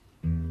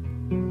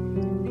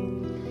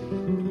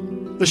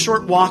 The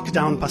short walk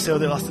down Paseo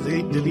de las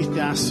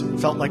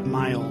Delicias felt like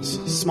miles.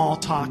 Small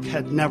talk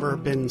had never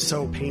been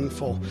so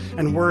painful,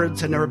 and words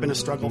had never been a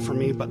struggle for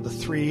me, but the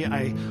 3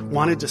 I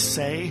wanted to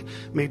say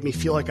made me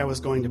feel like I was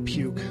going to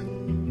puke.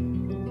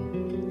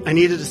 I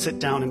needed to sit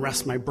down and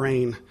rest my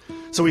brain,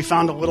 so we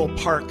found a little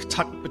park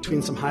tucked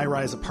between some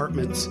high-rise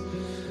apartments.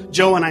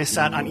 Joe and I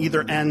sat on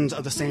either end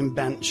of the same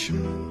bench.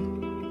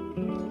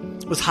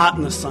 It was hot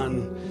in the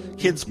sun.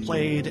 Kids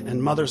played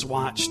and mothers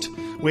watched,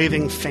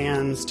 waving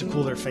fans to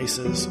cool their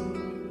faces.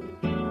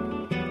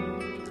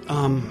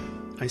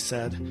 I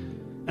said,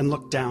 and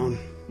looked down.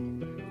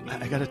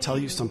 I got to tell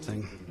you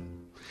something.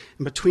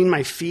 And between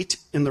my feet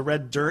in the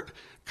red dirt,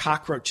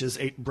 cockroaches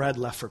ate bread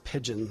left for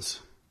pigeons.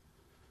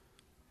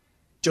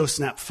 Joe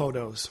snapped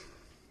photos.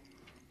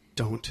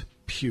 Don't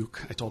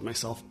puke, I told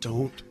myself.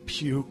 Don't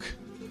puke.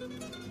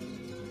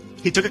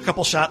 He took a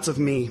couple shots of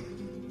me.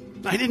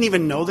 I didn't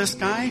even know this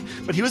guy,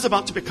 but he was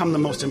about to become the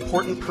most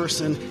important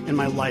person in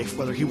my life,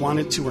 whether he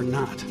wanted to or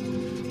not.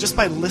 Just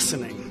by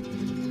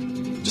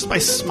listening, just by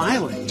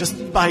smiling,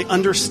 just by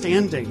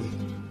understanding.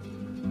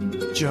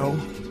 Joe,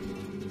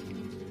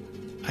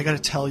 I gotta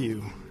tell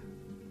you.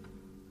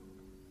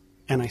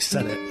 And I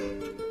said it.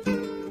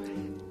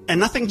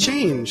 And nothing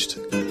changed.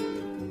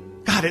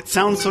 God, it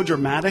sounds so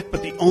dramatic,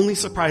 but the only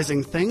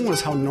surprising thing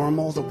was how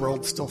normal the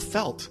world still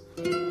felt.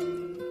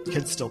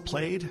 Kids still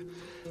played.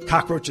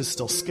 Cockroaches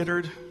still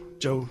skittered.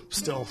 Joe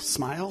still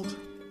smiled.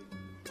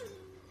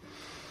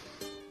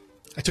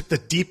 I took the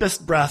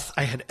deepest breath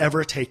I had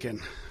ever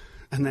taken,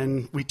 and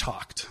then we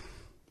talked.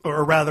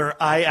 Or rather,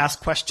 I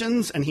asked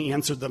questions, and he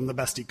answered them the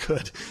best he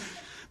could.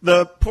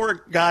 The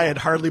poor guy had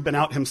hardly been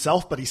out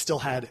himself, but he still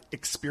had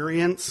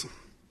experience.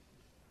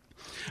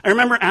 I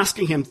remember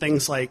asking him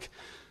things like,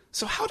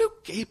 so how do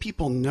gay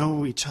people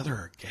know each other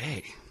are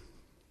gay?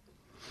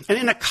 And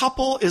in a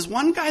couple, is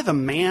one guy the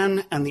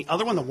man and the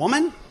other one the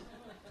woman?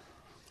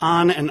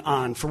 On and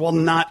on, for, well,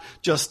 not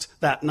just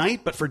that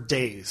night, but for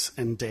days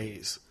and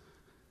days.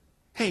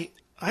 Hey,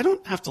 I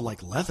don't have to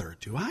like leather,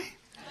 do I?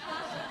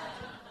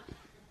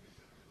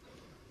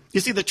 You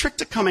see, the trick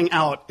to coming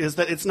out is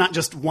that it's not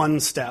just one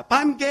step.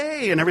 I'm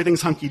gay and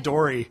everything's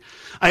hunky-dory.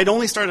 I had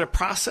only started a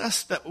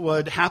process that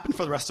would happen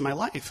for the rest of my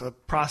life, a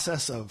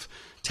process of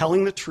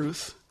telling the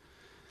truth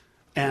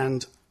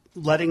and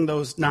letting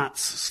those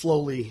knots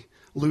slowly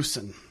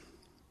loosen.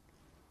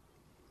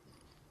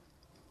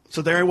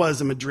 So there I was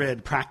in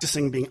Madrid,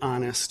 practicing being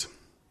honest.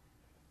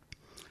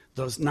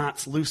 Those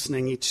knots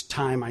loosening each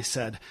time I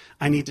said,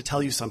 I need to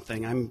tell you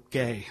something, I'm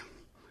gay,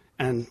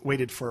 and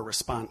waited for a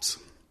response.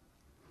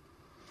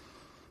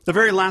 The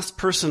very last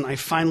person I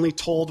finally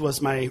told was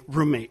my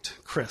roommate,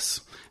 Chris.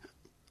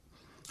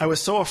 I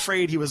was so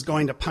afraid he was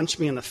going to punch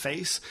me in the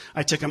face,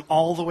 I took him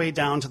all the way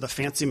down to the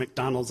fancy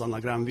McDonald's on La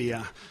Gran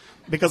Via,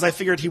 because I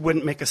figured he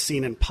wouldn't make a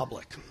scene in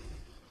public.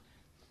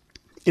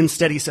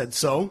 Instead, he said,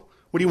 so,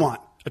 what do you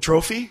want, a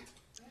trophy?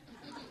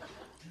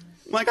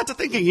 Well, I got to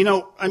thinking,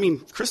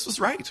 Chris was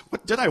right.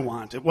 What did I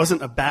want? It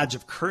wasn't a badge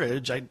of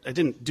courage. I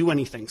didn't do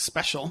anything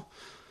special.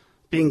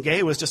 Being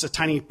gay was just a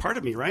tiny part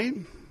of me, right?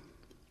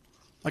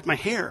 Like my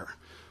hair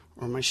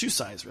or my shoe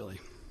size, really.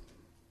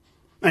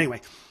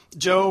 Anyway,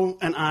 Joe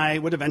and I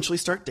would eventually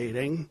start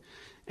dating,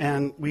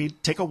 and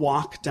we'd take a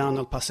walk down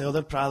El Paseo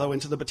del Prado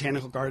into the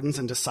botanical gardens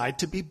and decide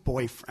to be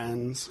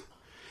boyfriends.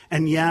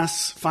 And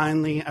yes,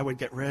 finally, I would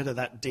get rid of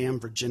that damn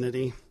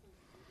virginity.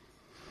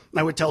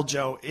 I would tell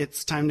Joe,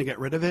 it's time to get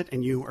rid of it,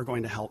 and you are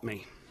going to help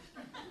me.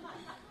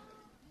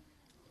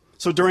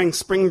 So during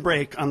spring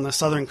break on the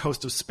southern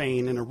coast of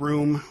Spain, in a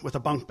room with a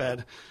bunk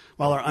bed,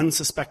 while our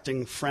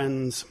unsuspecting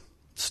friends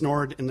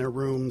snored in their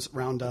rooms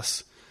around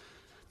us,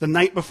 the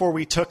night before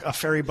we took a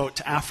ferry boat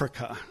to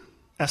Africa,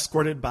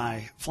 escorted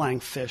by flying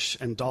fish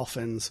and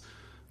dolphins,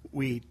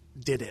 we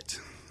did it.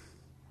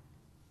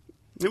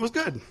 It was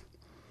good.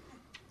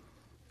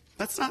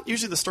 That's not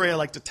usually the story I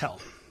like to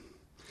tell.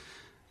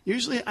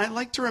 Usually I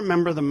like to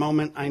remember the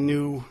moment I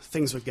knew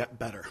things would get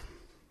better.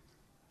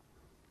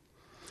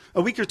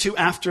 A week or two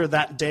after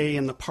that day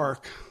in the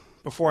park,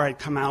 before I'd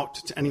come out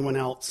to anyone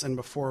else and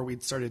before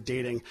we'd started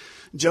dating,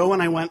 Joe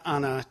and I went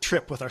on a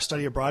trip with our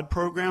study abroad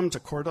program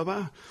to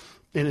Cordoba,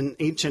 in an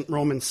ancient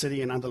Roman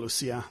city in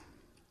Andalusia.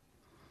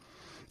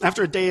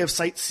 After a day of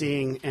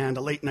sightseeing and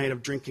a late night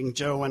of drinking,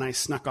 Joe and I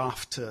snuck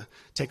off to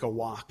take a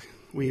walk.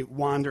 We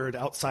wandered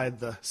outside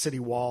the city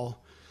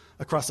wall,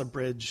 across a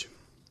bridge,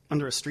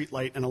 under a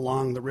streetlight, and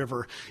along the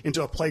river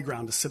into a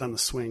playground to sit on the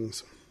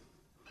swings.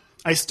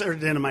 I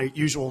started into my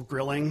usual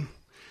grilling.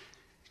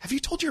 Have you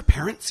told your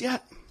parents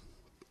yet?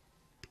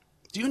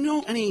 Do you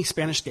know any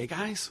Spanish gay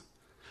guys?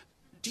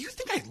 Do you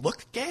think I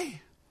look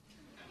gay?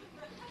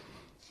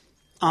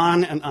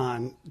 On and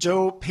on,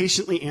 Joe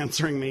patiently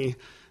answering me,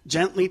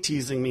 gently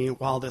teasing me,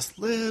 while this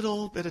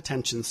little bit of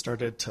tension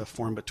started to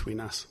form between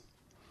us.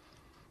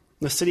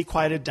 The city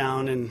quieted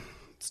down and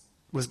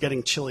was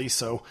getting chilly,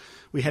 so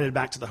we headed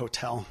back to the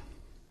hotel.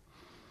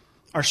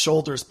 Our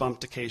shoulders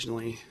bumped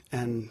occasionally,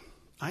 and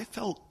I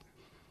felt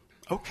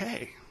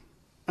okay.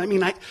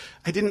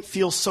 I didn't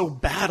feel so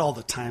bad all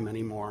the time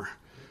anymore.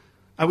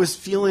 I was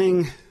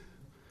feeling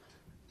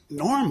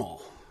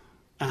normal,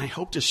 and I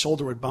hoped his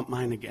shoulder would bump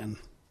mine again.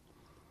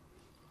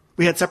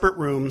 We had separate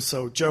rooms,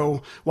 so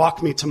Joe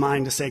walked me to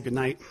mine to say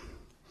goodnight.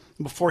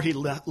 Before he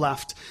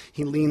left,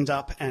 he leaned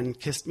up and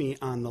kissed me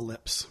on the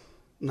lips.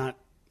 Not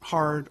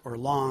hard or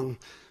long,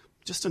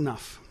 just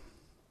enough.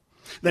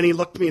 Then he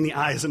looked me in the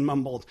eyes and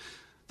mumbled,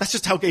 that's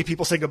just how gay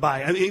people say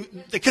goodbye.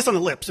 They kiss on the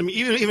lips,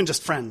 even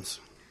just friends.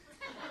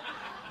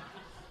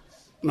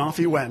 And off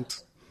he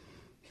went.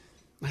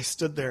 I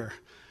stood there,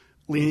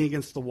 leaning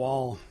against the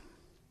wall.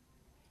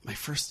 My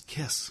first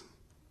kiss.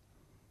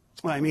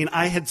 Well,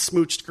 I had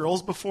smooched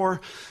girls before,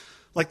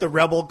 like the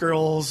rebel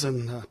girls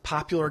and the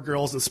popular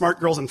girls and smart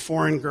girls and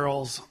foreign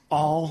girls,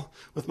 all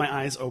with my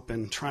eyes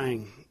open,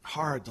 trying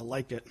hard to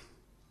like it.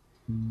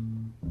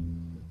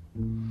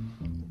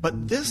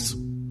 But this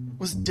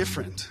was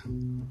different.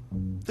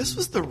 This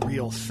was the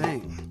real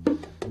thing.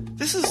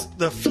 This is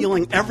the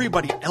feeling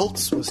everybody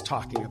else was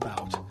talking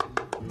about.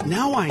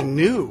 Now I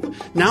knew.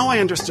 Now I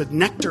understood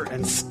nectar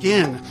and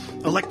skin,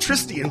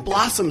 electricity and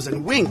blossoms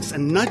and winks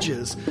and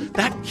nudges.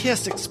 That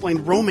kiss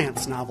explained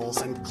romance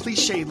novels and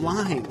cliched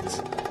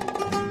lines.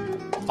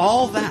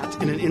 All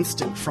that in an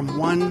instant from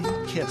one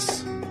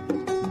kiss.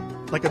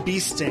 Like a bee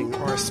sting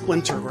or a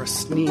splinter or a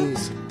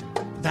sneeze.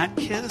 That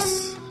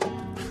kiss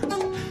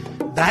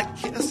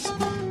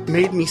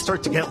made me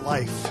start to get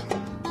life.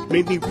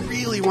 Made me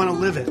really want to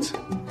live it.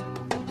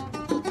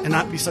 And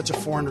not be such a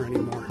foreigner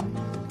anymore.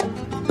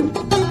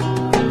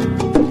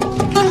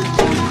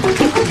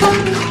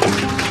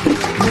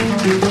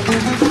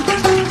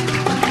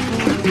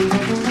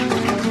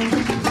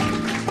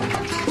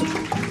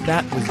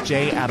 That was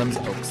Jay Adams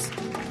Oaks.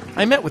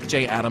 I met with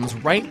Jay Adams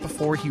right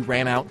before he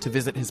ran out to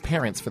visit his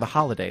parents for the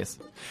holidays,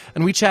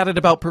 and we chatted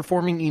about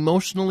performing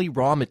emotionally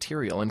raw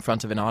material in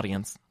front of an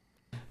audience.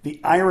 The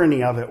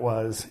irony of it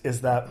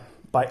is that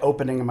by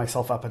opening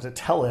myself up to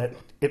tell it,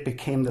 it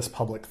became this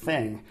public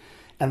thing,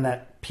 and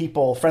that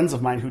people, friends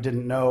of mine who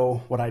didn't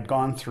know what I'd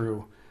gone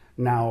through,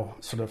 now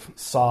sort of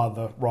saw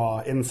the raw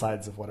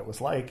insides of what it was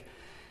like.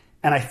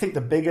 And I think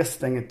the biggest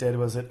thing it did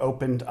was it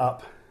opened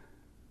up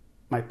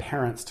my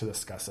parents to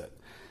discuss it,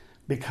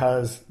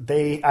 because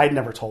I'd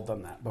never told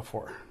them that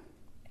before.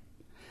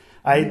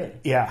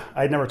 I'd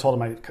never told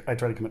them I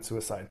tried to commit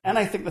suicide. And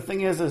I think the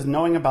thing is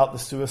knowing about the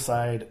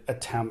suicide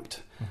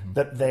attempt,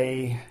 that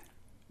they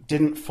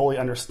didn't fully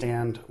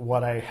understand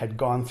what I had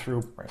gone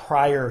through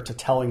prior to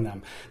telling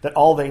them. That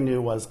all they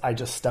knew was I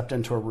just stepped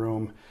into a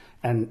room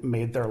and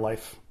made their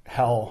life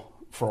hell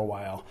for a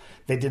while.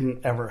 They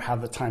didn't ever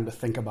have the time to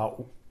think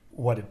about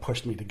what had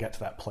pushed me to get to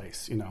that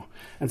place, you know.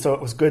 And so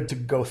it was good to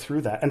go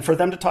through that. And for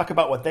them to talk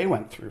about what they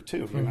went through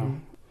too, you know.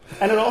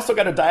 And it also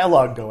got a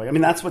dialogue going. I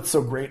mean, that's what's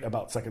so great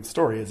about Second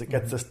Story, is it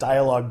gets this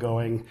dialogue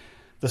going.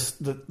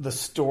 The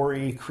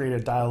story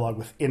created dialogue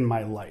within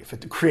my life.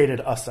 It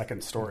created a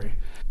second story.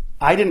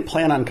 I didn't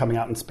plan on coming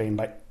out in Spain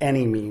by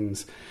any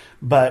means,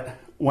 but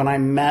when I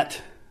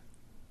met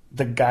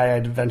the guy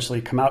I'd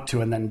eventually come out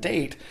to and then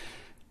date,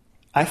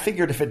 I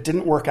figured if it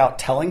didn't work out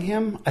telling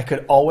him, I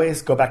could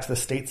always go back to the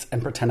States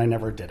and pretend I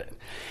never did it.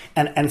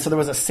 And so there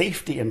was a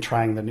safety in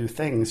trying the new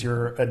things.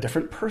 You're a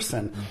different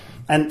person. Mm-hmm.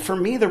 And for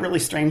me, the really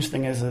strange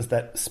thing is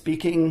that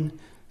speaking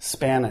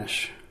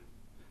Spanish,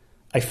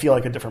 I feel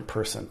like a different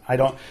person. I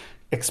don't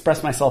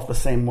express myself the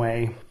same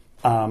way.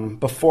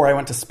 Before I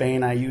went to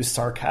Spain, I used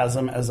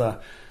sarcasm as a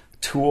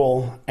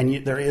tool,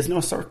 and there is no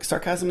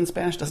sarcasm in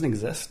Spanish. It doesn't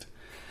exist.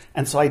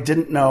 And so I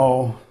didn't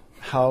know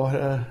how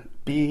to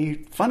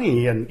be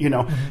funny, and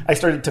I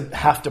started to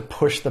have to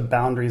push the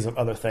boundaries of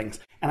other things.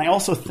 And I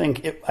also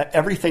think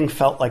everything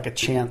felt like a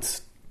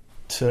chance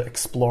to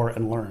explore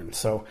and learn.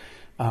 So,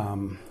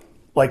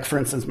 like for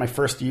instance, my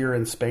first year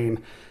in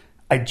Spain,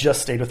 I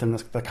just stayed within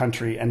the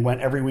country and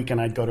went every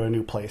weekend. I'd go to a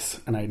new place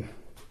and I'd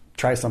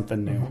try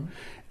something new.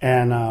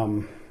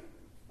 Mm-hmm.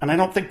 And I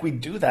don't think we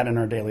do that in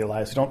our daily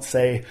lives. We don't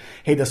say,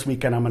 hey, this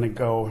weekend I'm going to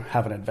go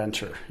have an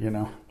adventure,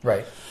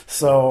 Right.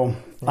 So...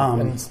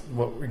 and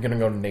what, we're going to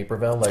go to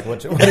Naperville? Like,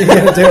 what are you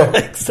going to do?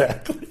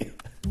 Exactly.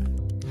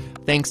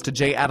 Thanks to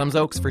Jay Adams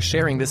Oaks for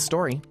sharing this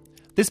story.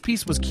 This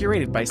piece was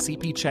curated by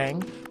C.P.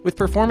 Chang, with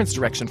performance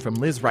direction from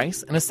Liz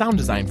Rice and a sound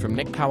design from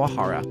Nick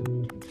Kawahara.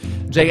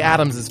 Jay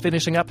Adams is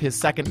finishing up his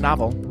second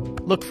novel.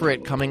 Look for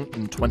it coming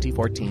in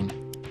 2014.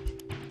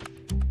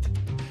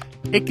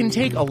 It can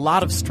take a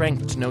lot of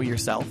strength to know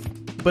yourself,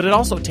 but it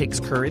also takes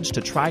courage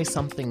to try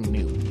something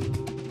new.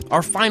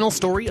 Our final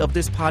story of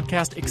this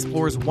podcast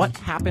explores what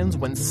happens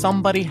when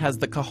somebody has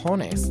the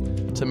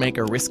cojones to make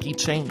a risky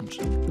change.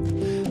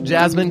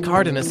 Jasmine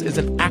Cardenas is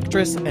an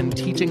actress and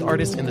teaching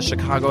artist in the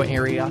Chicago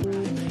area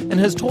and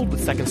has told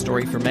with Second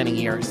Story for many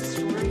years.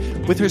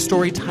 With her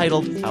story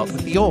titled Out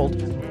with the Old,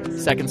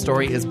 Second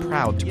Story is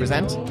proud to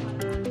present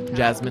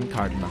Jasmine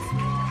Cardenas.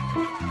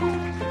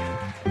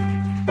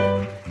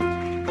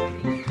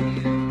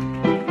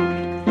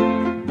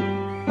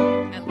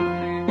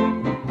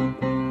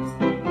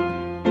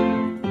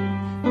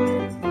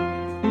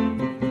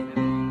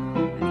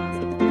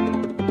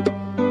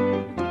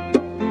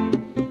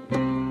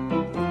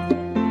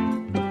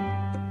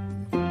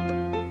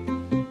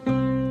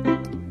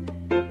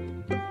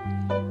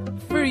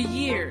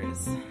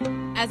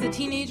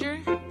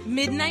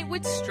 Midnight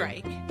would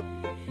strike,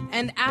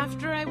 and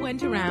after I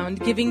went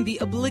around giving the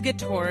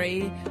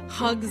obligatory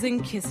hugs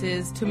and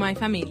kisses to my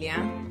familia,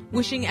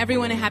 wishing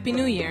everyone a Happy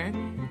New Year,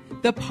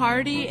 the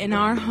party in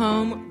our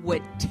home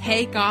would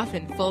take off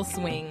in full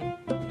swing.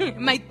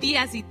 My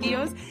tías y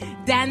tíos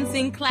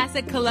dancing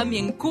classic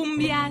Colombian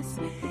cumbias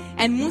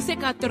and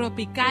música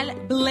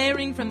tropical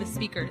blaring from the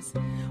speakers,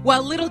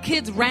 while little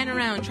kids ran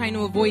around trying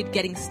to avoid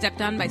getting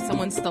stepped on by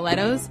someone's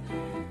stilettos.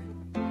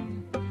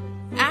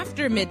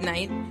 After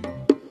midnight,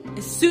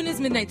 as soon as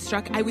midnight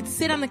struck, I would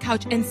sit on the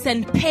couch and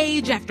send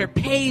page after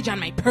page on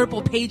my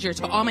purple pager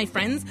to all my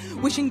friends,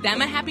 wishing them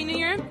a Happy New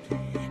Year.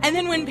 And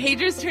then when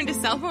pagers turned to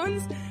cell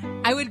phones,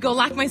 I would go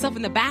lock myself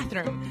in the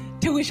bathroom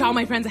to wish all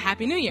my friends a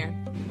Happy New Year.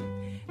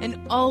 And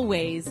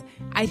always,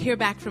 I'd hear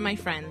back from my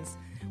friends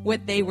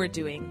what they were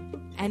doing.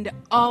 And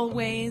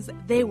always,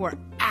 they were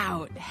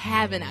out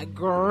having a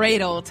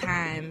great old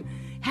time,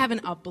 having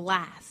a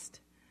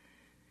blast.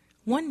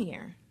 One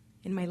year,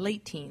 in my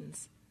late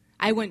teens,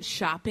 I went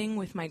shopping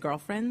with my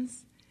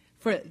girlfriends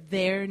for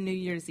their New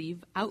Year's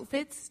Eve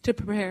outfits to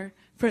prepare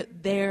for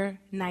their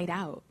night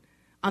out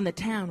on the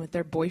town with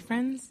their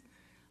boyfriends.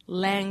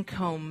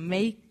 Lancome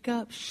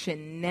makeup,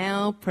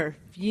 Chanel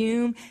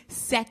perfume,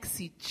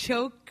 sexy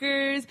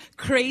chokers,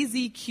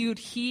 crazy cute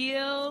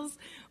heels.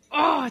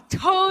 Oh,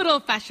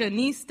 total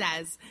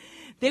fashionistas.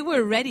 They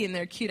were ready in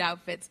their cute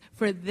outfits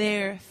for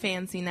their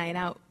fancy night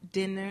out,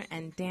 dinner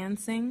and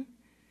dancing.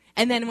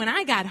 And then when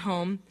I got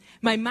home,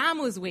 my mom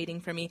was waiting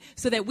for me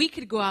so that we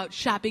could go out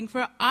shopping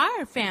for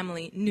our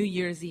family New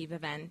Year's Eve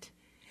event.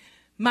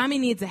 Mommy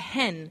needs a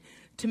hen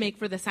to make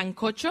for the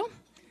sancocho.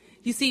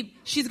 You see,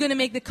 she's going to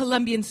make the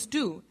Colombian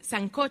stew,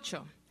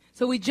 sancocho.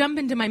 So we jump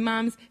into my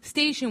mom's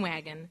station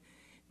wagon.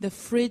 The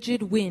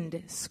frigid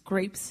wind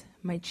scrapes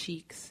my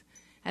cheeks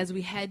as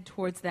we head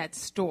towards that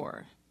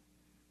store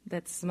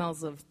that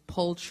smells of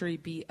poultry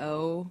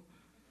BO,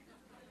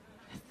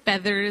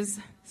 feathers,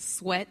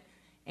 sweat,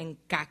 and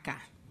caca.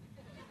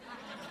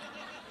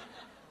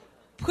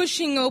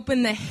 Pushing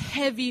open the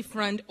heavy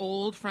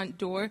old front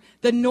door,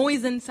 the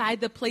noise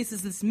inside the place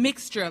is this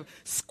mixture of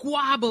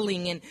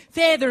squabbling and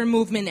feather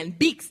movement and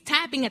beaks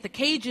tapping at the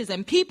cages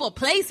and people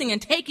placing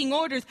and taking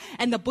orders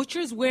and the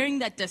butcher's wearing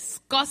that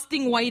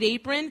disgusting white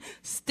apron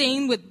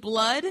stained with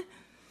blood.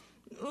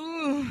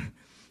 Ooh.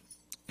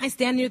 I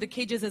stand near the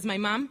cages as my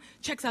mom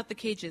checks out the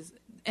cages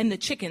and the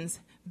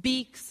chickens,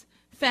 beaks,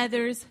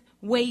 feathers,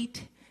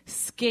 weight,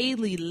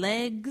 scaly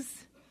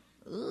legs.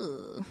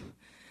 Ugh.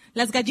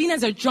 Las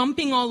gallinas are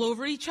jumping all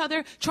over each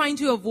other, trying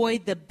to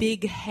avoid the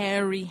big,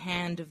 hairy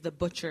hand of the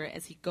butcher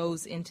as he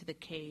goes into the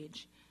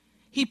cage.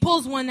 He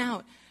pulls one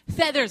out.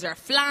 Feathers are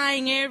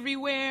flying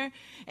everywhere,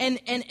 and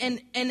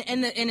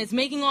it's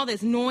making all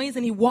this noise,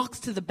 and he walks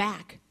to the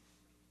back.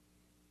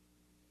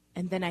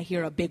 And then I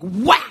hear a big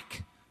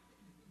whack.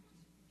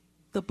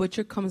 The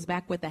butcher comes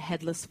back with a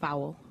headless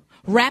fowl,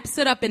 wraps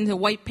it up into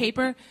white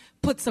paper,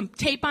 puts some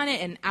tape on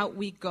it, and out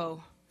we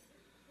go.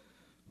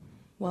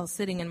 While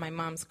sitting in my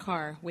mom's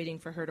car, waiting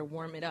for her to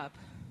warm it up,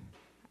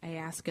 I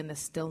ask in the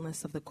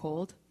stillness of the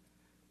cold,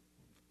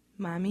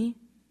 Mommy,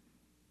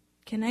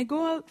 can I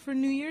go out for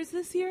New Year's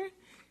this year?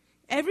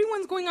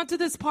 Everyone's going out to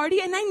this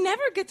party, and I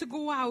never get to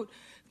go out.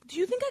 Do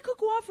you think I could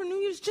go out for New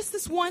Year's just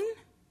this one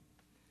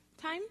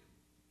time?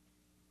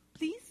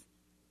 Please?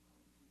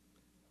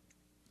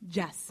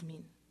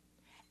 Jasmine,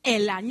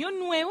 el año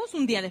nuevo es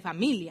un día de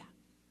familia.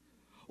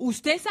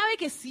 Usted sabe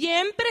que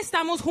siempre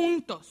estamos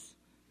juntos.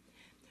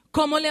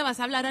 ¿Cómo le vas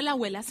a hablar a la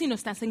abuela si no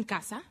estás en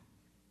casa?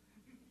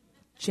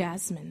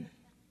 Jasmine,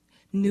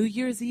 New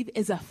Year's Eve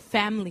is a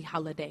family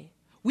holiday.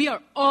 We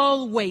are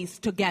always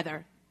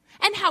together.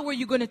 And how are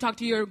you going to talk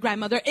to your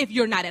grandmother if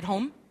you're not at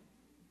home?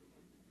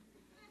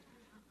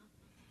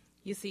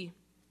 You see,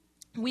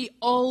 we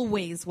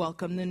always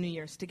welcome the New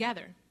Year's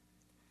together.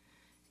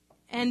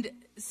 And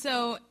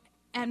so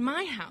at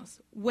my house,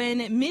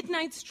 when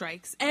midnight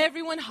strikes,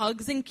 everyone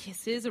hugs and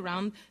kisses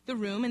around the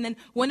room, and then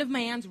one of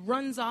my aunts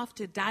runs off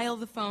to dial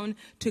the phone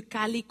to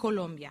Cali,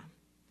 Colombia.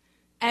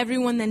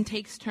 Everyone then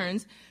takes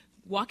turns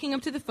walking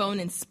up to the phone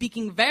and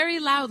speaking very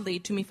loudly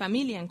to mi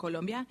familia in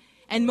Colombia,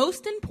 and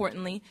most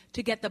importantly,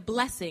 to get the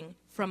blessing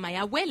from my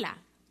abuela,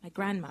 my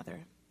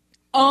grandmother.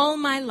 All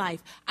my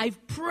life,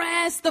 I've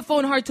pressed the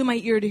phone hard to my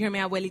ear to hear my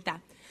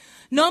abuelita.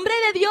 Nombre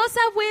de Dios,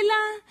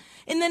 abuela.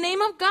 In the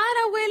name of God,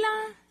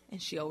 abuela.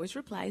 And she always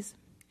replies,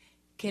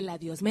 que la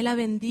Dios me la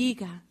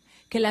bendiga,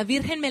 que la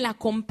Virgen me la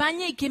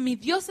acompañe y que mi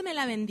Dios me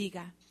la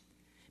bendiga.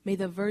 May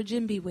the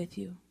Virgin be with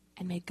you,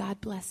 and may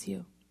God bless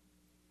you.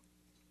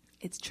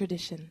 It's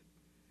tradition.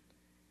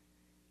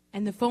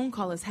 And the phone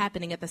call is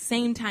happening at the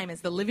same time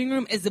as the living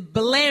room is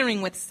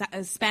blaring with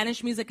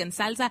Spanish music and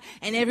salsa,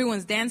 and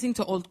everyone's dancing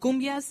to old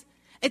cumbias.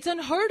 It's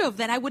unheard of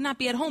that I would not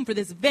be at home for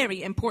this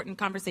very important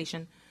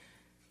conversation.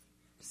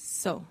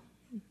 So,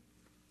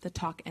 the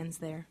talk ends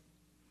there.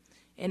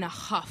 In a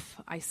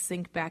huff, I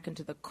sink back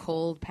into the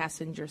cold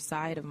passenger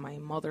side of my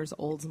mother's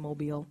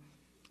Oldsmobile,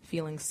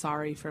 feeling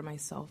sorry for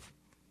myself.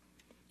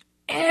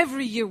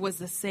 Every year was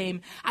the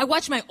same. I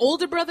watched my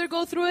older brother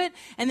go through it,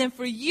 and then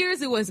for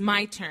years it was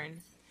my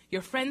turn.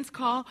 Your friends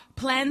call,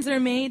 plans are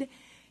made,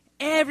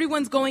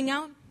 everyone's going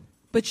out,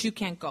 but you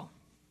can't go.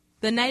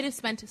 The night is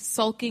spent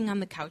sulking on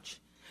the couch.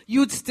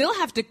 You'd still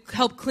have to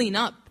help clean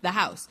up the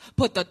house.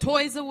 Put the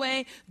toys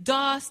away,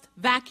 dust,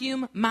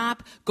 vacuum,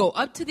 mop, go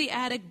up to the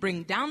attic,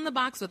 bring down the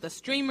box with the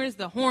streamers,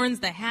 the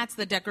horns, the hats,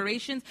 the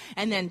decorations,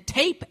 and then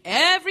tape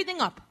everything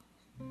up.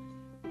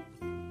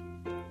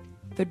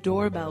 The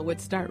doorbell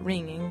would start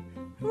ringing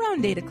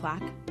around 8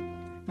 o'clock.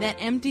 That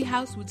empty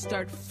house would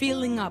start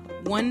filling up,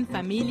 one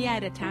familia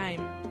at a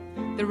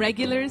time. The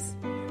regulars,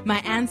 my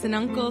aunts and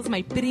uncles,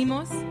 my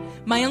primos,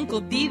 my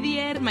Uncle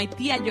Didier, my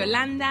Tia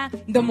Yolanda,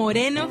 the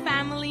Moreno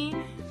family,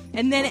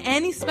 and then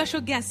any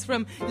special guests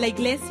from La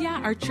Iglesia,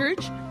 our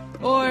church,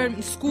 or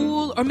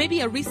school, or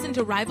maybe a recent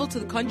arrival to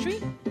the country.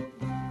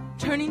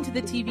 Turning to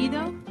the TV,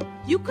 though,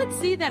 you could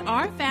see that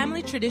our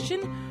family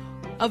tradition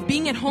of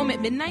being at home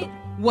at midnight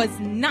was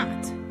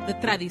not the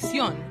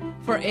tradición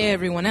for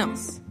everyone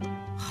else.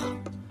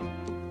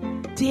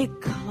 Dick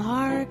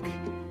Clark,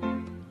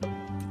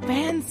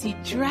 fancy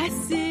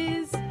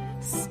dresses,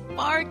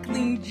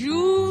 sparkling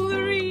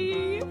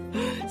jewelry,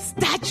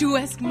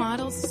 statuesque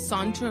models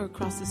saunter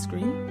across the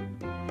screen.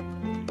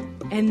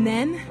 And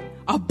then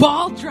a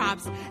ball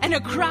drops and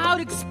a crowd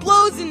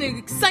explodes in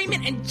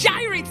excitement and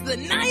gyrates the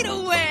night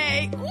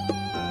away.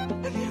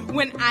 Ooh.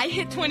 When I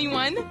hit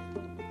 21,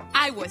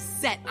 I was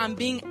set on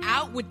being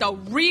out with the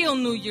real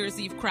New Year's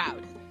Eve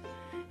crowd.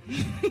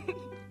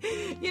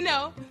 You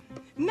know,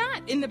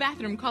 not in the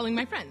bathroom calling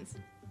my friends.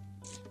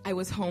 I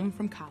was home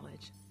from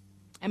college.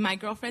 And my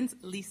girlfriends,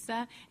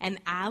 Lisa and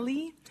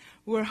Ali,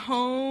 were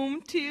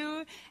home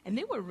too. And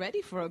they were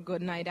ready for a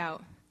good night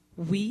out.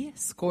 We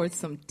scored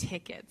some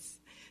tickets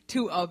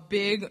to a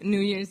big New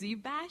Year's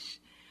Eve bash.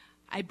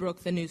 I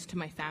broke the news to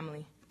my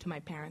family, to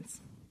my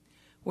parents.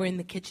 We're in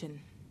the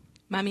kitchen.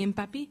 Mommy and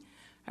Papi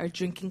are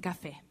drinking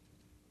café.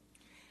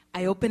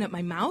 I open up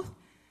my mouth,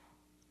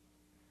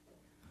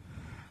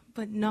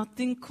 but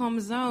nothing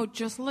comes out,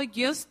 just like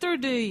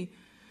yesterday.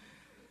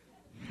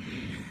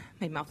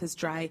 My mouth is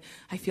dry.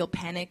 I feel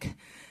panic.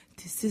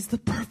 This is the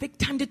perfect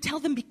time to tell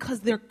them because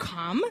they're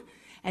calm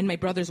and my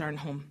brothers aren't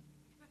home.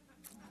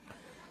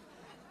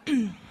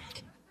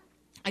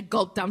 I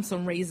gulped down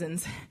some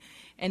raisins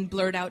and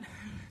blurred out,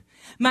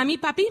 Mommy,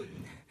 Papi,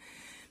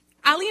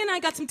 Ali and I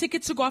got some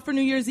tickets to go out for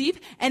New Year's Eve,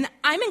 and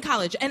I'm in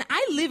college, and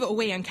I live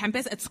away on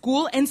campus at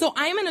school, and so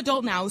I'm an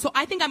adult now, so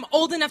I think I'm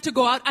old enough to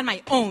go out on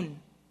my own.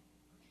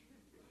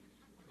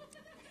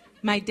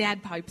 My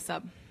dad pipes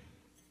up,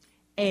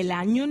 El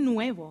Año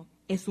Nuevo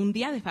es un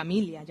día de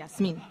familia,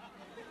 Yasmin.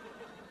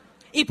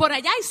 Y por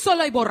allá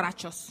solo hay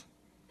borrachos.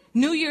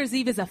 New Year's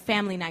Eve is a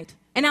family night,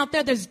 and out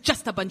there's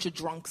just a bunch of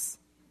drunks.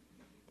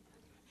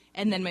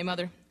 And then my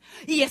mother,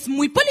 y es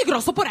muy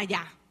peligroso por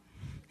allá.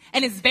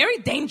 And it's very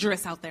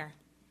dangerous out there.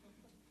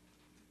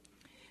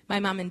 My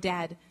mom and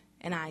dad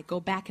and I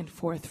go back and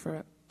forth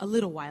for a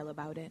little while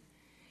about it.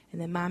 And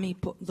then Mommy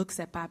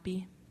looks at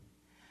Papi.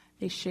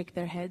 They shake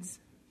their heads.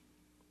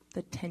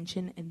 The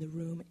tension in the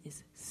room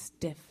is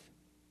stiff.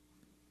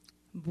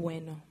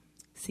 Bueno,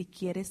 si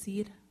quieres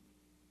ir,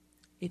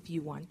 if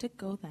you want to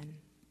go then.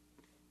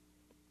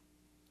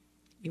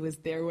 It was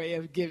their way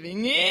of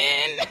giving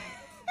in.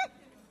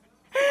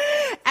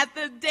 At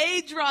the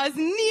day draws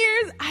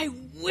near, I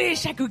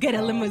wish I could get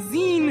a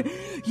limousine,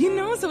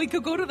 so we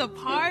could go to the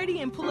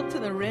party and pull up to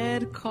the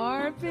red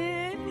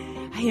carpet.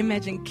 I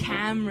imagine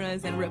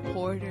cameras and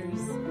reporters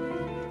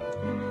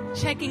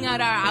checking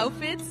out our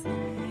outfits.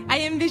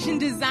 I envision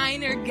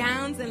designer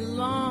gowns and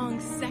long,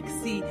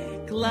 sexy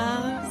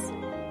gloves,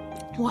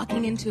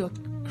 walking into a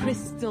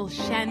crystal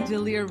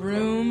chandelier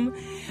room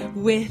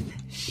with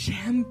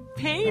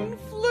champagne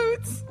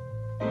flutes.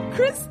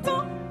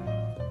 Crystal.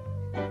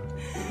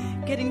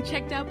 Getting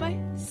checked out by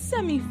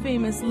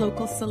semi-famous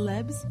local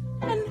celebs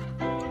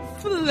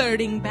and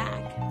flirting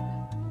back.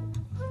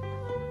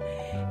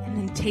 And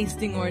then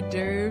tasting hors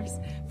d'oeuvres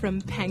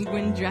from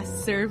penguin dress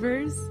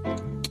servers.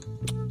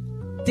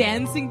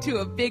 Dancing to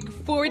a big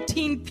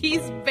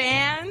 14-piece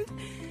band.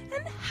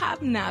 And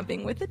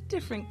hobnobbing with a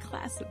different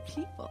class of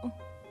people.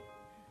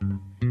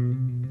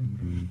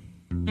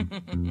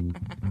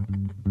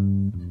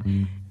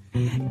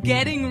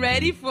 Getting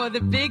ready for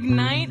the big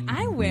night,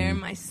 I wear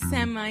my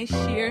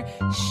semi-sheer,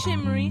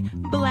 shimmery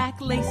black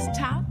lace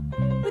top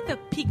with a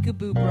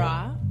peekaboo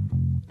bra,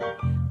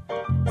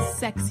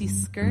 sexy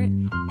skirt,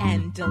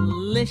 and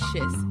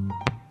delicious,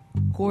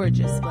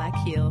 gorgeous black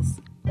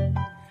heels.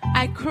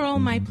 I curl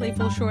my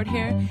playful short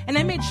hair, and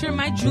I made sure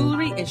my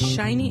jewelry is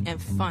shiny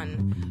and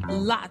fun.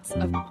 Lots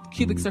of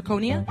cubic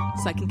zirconia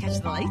so I can catch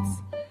the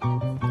lights.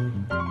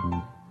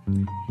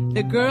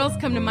 The girls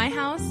come to my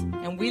house,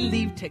 and we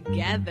leave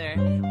together.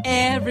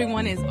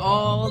 Everyone is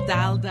all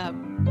dialed up.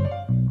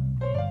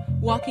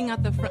 Walking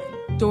out the front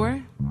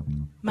door,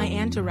 my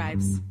aunt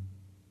arrives.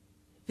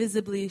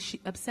 Visibly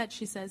upset,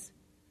 she says,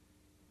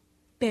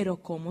 Pero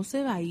 ¿cómo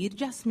se va a ir,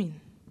 Jasmine?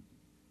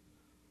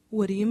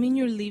 What do you mean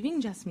you're leaving,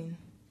 Jasmine?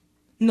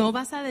 ¿No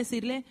vas a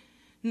decirle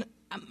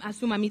a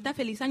su mamita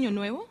feliz año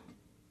nuevo?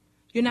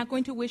 You're not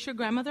going to wish your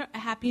grandmother a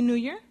happy new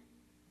year?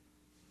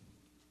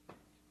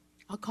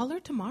 I'll call her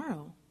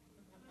tomorrow.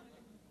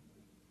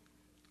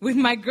 With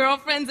my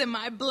girlfriends and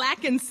my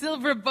black and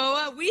silver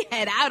boa, we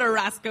head out of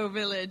Roscoe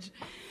Village.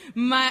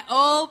 My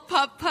old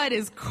putt-putt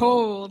is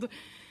cold.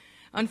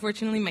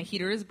 Unfortunately, my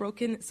heater is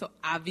broken, so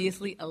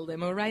obviously a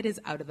limo ride is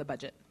out of the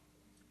budget.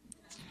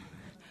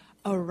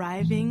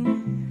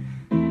 Arriving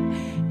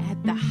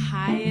at the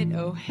Hyatt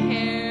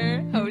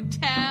O'Hare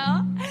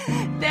Hotel,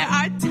 there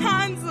are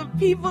tons of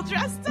people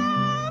dressed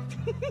up.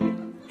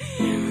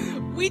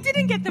 We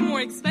didn't get the more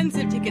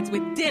expensive tickets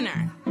with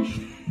dinner.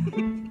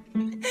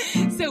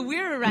 So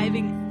we're arriving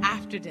arriving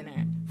after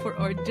dinner for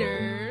hors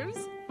d'oeuvres,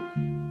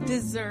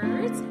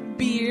 desserts,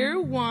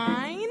 beer,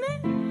 wine,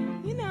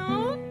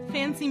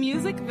 fancy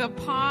music, the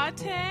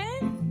party.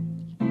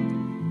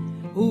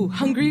 Ooh,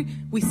 hungry,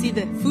 we see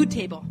the food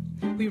table.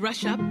 We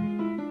rush up.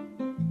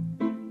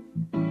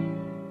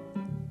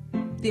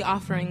 The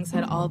offerings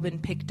had all been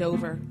picked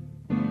over.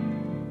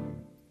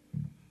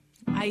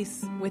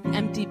 Ice with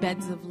empty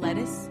beds of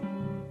lettuce,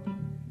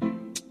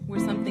 where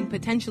something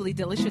potentially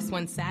delicious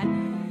once sat.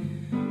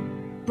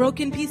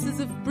 Broken pieces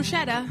of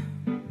bruschetta,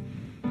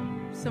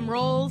 some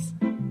rolls.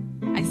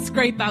 I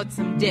scrape out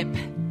some dip.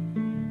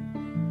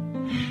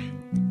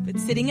 But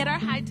sitting at our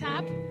high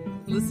top,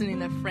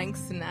 listening to Frank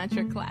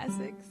Sinatra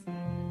classics,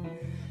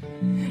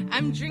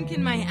 I'm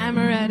drinking my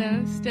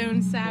Amaretto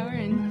Stone Sour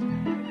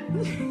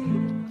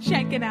and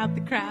checking out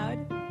the crowd.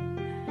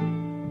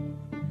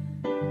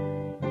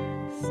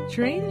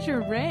 Strange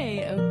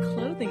array of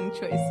clothing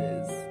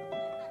choices.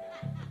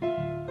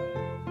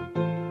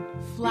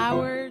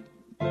 Flower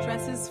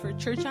dresses for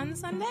church on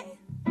Sunday?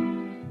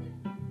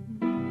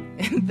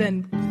 And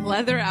then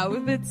pleather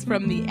outfits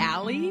from the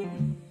alley?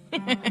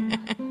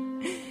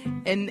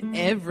 And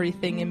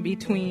everything in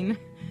between.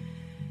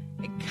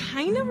 It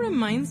kind of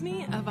reminds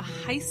me of a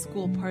high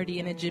school party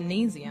in a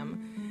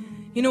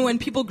gymnasium. You know, when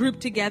people group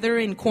together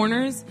in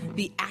corners,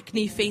 the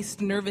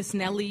acne-faced nervous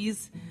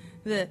Nellies,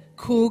 the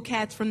cool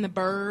cats from the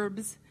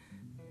burbs,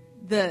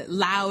 the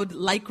loud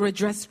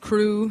lycra-dressed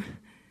crew,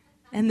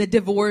 and the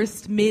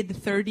divorced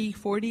mid-30,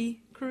 40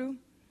 crew.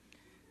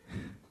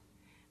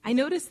 I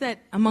noticed that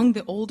among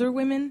the older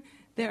women,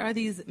 there are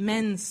these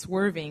men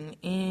swerving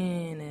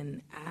in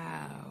and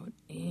out,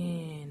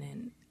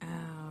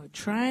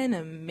 trying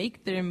to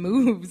make their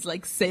moves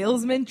like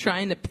salesmen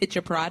trying to pitch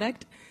a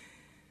product.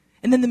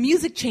 And then the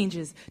music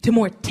changes to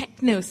more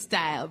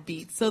techno-style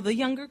beats. So the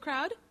younger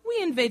crowd,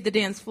 we invade the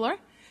dance floor.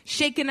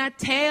 Shaking our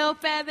tail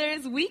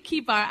feathers, we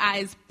keep our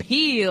eyes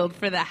peeled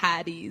for the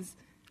hotties.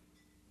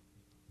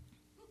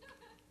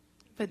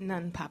 But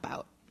none pop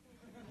out.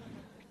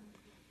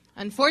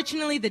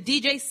 Unfortunately, the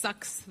DJ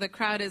sucks. The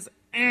crowd is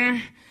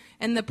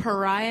and the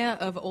pariah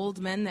of old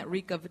men that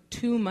reek of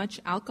too much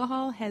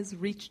alcohol has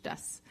reached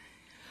us.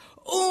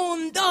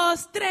 Un,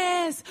 dos,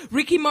 tres.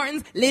 Ricky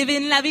Martin's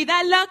Living La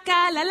Vida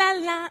Loca, la la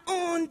la.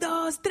 Un,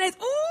 dos, tres.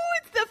 Ooh,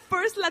 it's the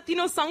first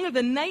Latino song of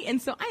the night,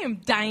 and so I am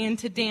dying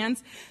to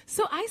dance.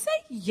 So I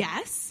say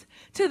yes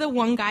to the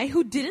one guy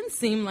who didn't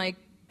seem like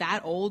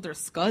that old or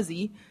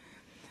scuzzy.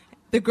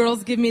 The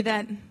girls give me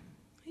that, are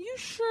you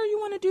sure you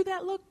want to do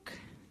that look?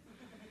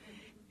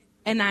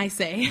 And I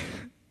say,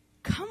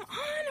 come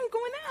on, I'm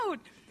going out.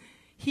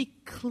 He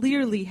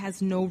clearly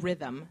has no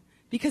rhythm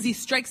because he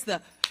strikes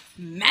the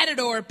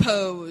matador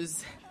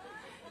pose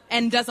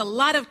and does a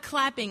lot of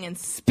clapping and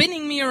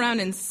spinning me around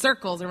in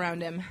circles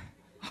around him.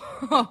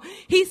 Oh,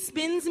 he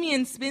spins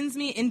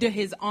me into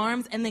his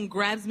arms and then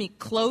grabs me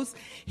close.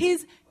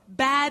 His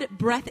bad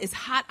breath is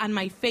hot on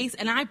my face,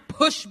 and I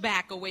push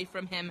back away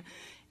from him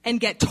and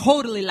get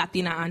totally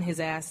Latina on his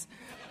ass.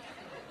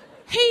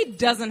 He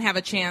doesn't have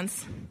a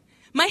chance.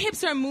 My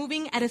hips are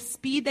moving at a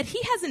speed that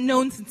he hasn't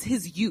known since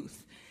his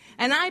youth.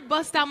 And I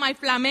bust out my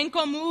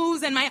flamenco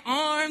moves and my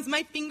arms.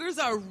 My fingers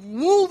are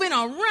moving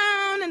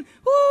around. And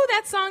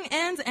that song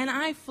ends. And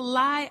I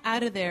fly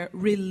out of there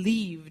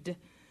relieved.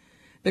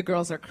 The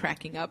girls are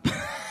cracking up.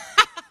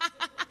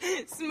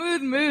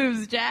 Smooth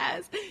moves,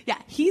 Jazz. Yeah,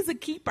 he's a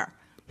keeper.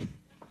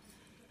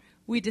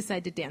 We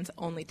decide to dance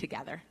only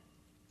together.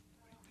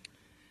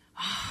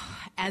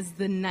 As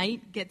the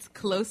night gets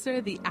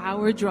closer, the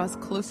hour draws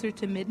closer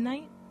to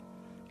midnight.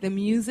 The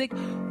music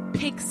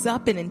picks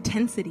up in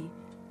intensity.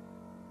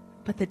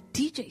 But the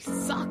DJ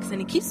sucks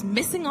and he keeps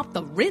messing up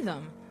the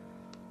rhythm.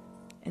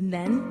 And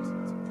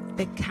then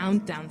the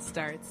countdown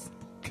starts.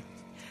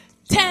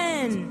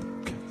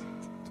 10,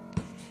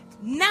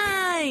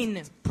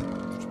 9,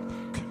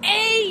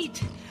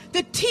 8.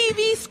 The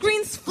TV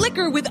screens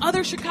flicker with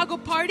other Chicago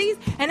parties,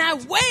 and I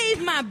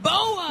wave my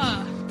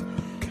boa.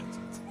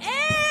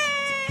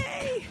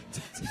 Hey!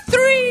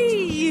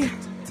 3,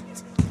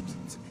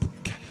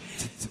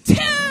 2,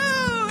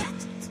 1.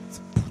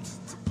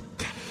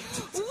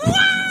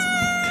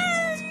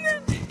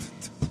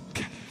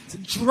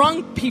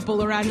 Drunk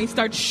people around me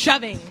start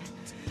shoving.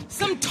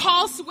 Some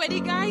tall,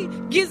 sweaty guy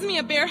gives me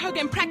a bear hug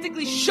and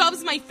practically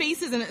shoves my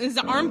face in his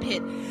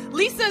armpit.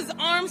 Lisa's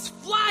arms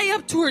fly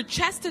up to her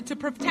chest to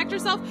protect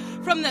herself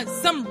from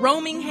some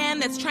roaming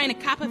hand that's trying to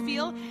cop a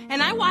feel.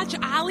 And I watch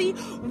Ali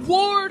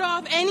ward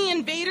off any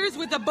invaders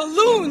with the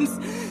balloons,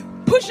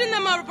 pushing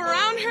them up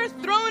around her,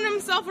 throwing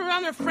himself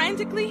around her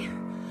frantically.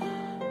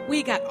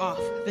 We got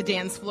off the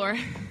dance floor.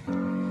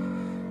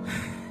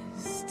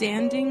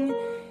 Standing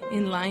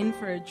in line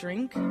for a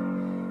drink,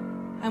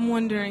 I'm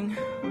wondering,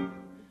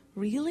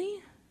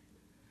 really?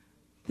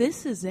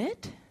 This is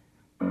it?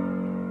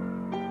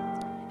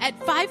 At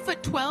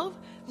 5'12",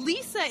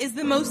 Lisa is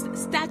the most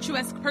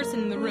statuesque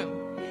person in the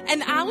room,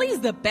 and Ali's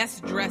the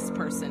best dressed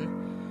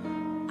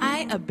person.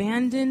 I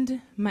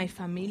abandoned my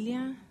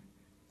familia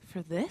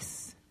for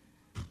this?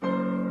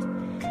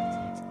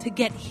 to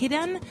get hit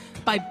on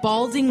by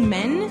balding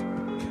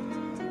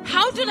men?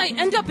 How did I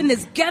end up in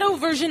this ghetto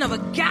version of a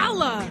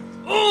gala?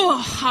 Oh, a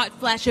hot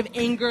flash of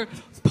anger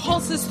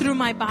pulses through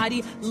my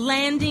body,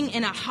 landing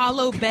in a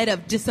hollow bed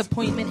of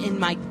disappointment in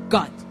my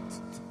gut.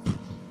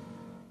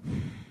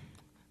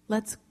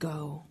 Let's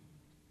go.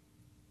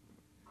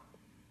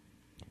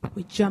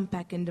 We jump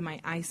back into my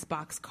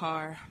icebox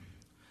car.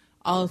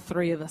 All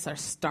three of us are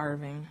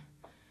starving.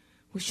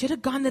 We should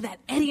have gone to that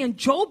Eddie and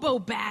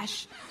Jobo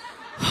bash.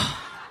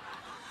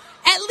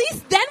 At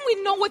least then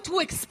we'd know what to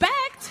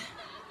expect.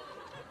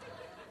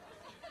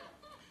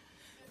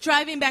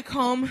 Driving back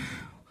home,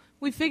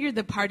 we figured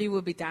the party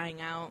would be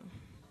dying out.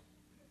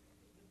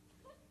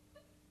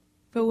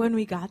 But when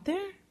we got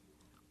there,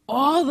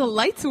 all the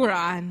lights were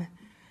on,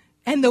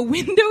 and the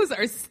windows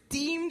are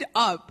steamed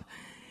up.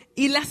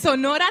 Y la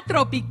Sonora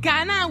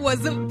Tropicana was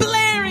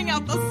blaring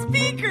out the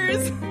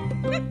speakers.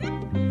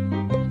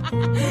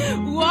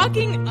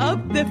 Walking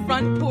up the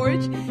front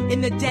porch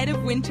in the dead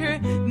of winter,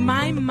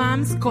 my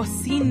mom's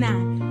cocina,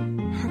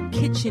 her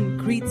kitchen,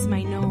 greets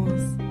my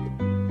nose.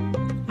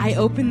 I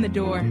open the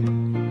door.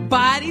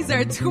 Bodies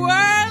are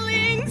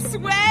twirling,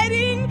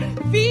 sweating,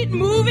 feet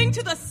moving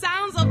to the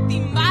sounds of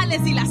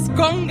timbales y las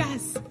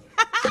congas.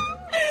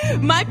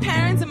 My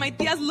parents and my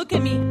tías look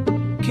at me.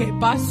 ¿Qué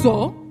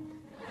pasó?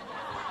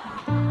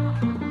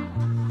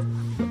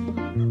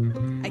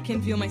 I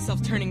can feel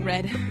myself turning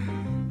red.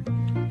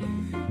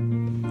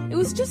 It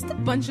was just a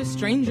bunch of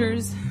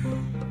strangers.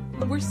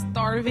 We're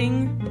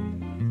starving.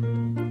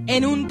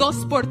 En un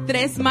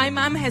 2x3, my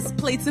mom has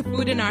plates of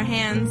food in our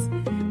hands.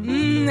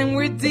 And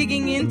we're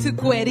digging into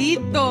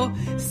cuerito,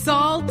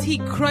 salty,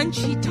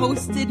 crunchy,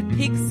 toasted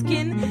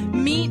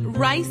pigskin, meat,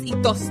 rice, y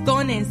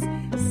tostones,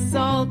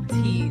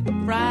 salty,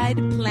 fried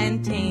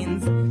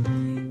plantains.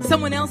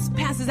 Someone else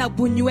passes out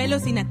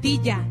buñuelos y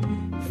natilla,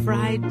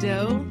 fried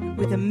dough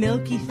with a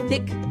milky,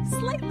 thick,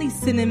 slightly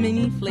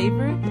cinnamony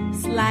flavor.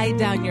 Slide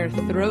down your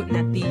throat,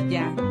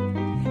 natilla.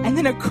 And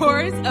then a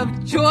chorus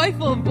of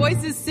joyful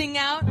voices sing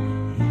out,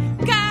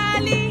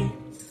 Cali,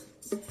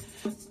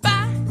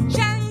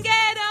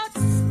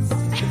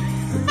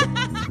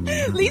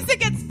 Lisa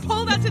gets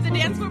pulled out to the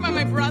dance floor by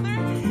my brother.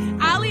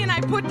 Ali and I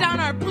put down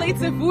our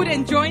plates of food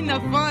and join the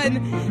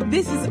fun.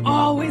 This is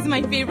always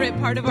my favorite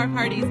part of our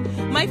parties.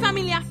 My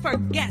familia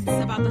forgets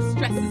about the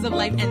stresses of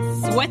life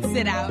and sweats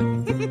it out.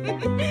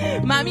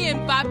 Mommy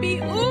and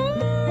Papi,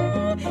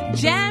 ooh,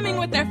 jamming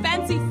with their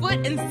fancy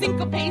foot and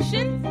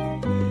syncopation.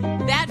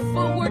 That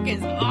footwork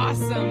is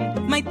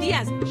awesome. My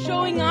tias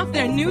showing off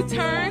their new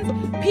turns.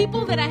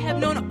 People that I have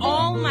known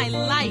all my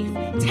life,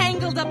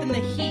 tangled up in the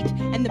heat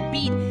and the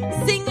beat,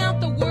 sing out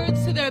the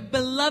words to their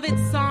beloved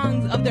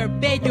songs of their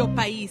bello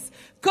país.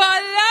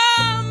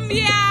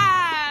 Colombia!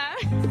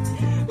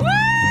 Woo!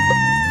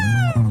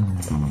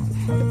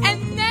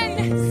 And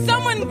then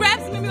someone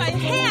grabs me by my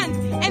hand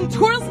and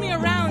twirls me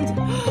around.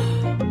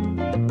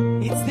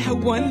 It's that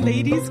one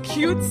lady's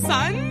cute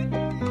son?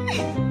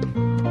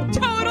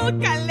 Total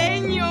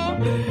caleño.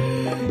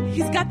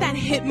 He's got that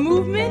hip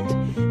movement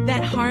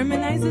that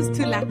harmonizes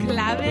to La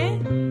Clave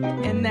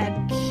and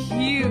that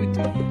cute,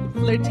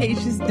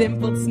 flirtatious,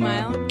 dimpled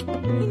smile.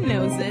 He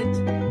knows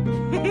it.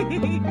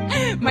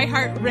 My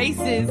heart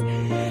races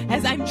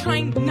as I'm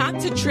trying not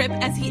to trip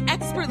as he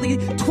expertly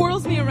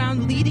twirls me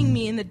around, leading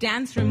me in the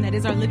dance room that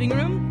is our living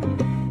room.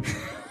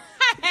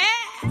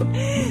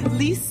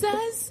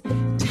 Lisa's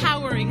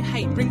towering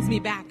height brings me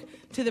back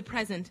to the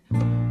present.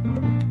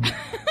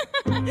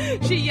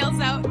 She yells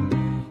out,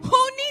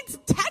 "Who needs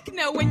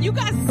techno when you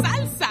got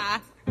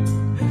salsa?"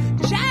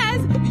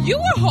 Jazz, you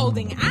were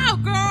holding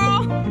out,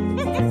 girl.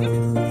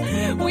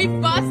 We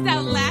bust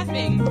out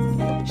laughing.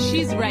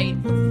 She's right.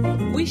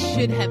 We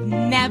should have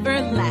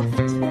never left.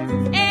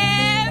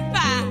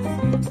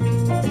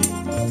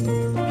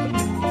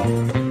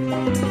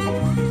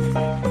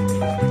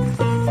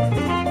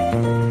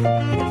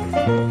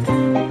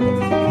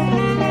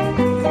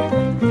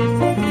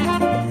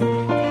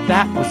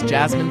 That was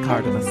Jasmine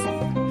Cardenas.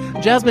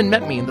 Jasmine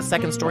met me in the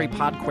Second Story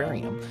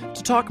Podquarium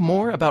to talk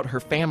more about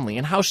her family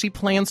and how she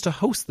plans to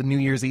host the New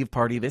Year's Eve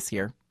party this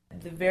year.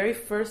 The very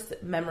first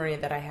memory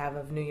that I have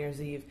of New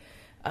Year's Eve,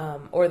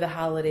 or the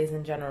holidays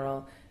in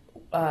general,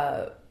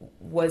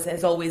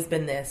 has always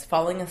been this: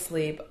 falling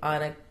asleep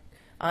on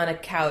a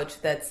couch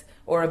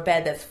or a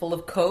bed that's full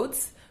of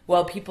coats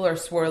while people are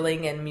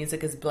swirling and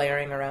music is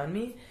blaring around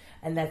me.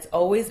 And that's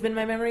always been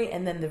my memory.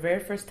 And then the very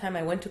first time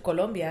I went to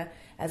Colombia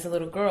as a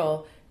little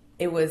girl,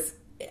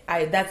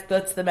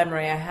 that's the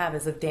memory I have,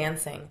 is of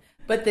dancing.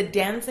 But the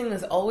dancing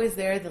was always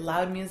there. The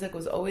loud music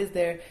was always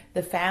there.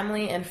 The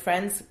family and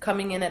friends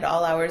coming in at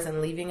all hours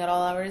and leaving at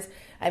all hours.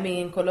 I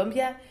mean, in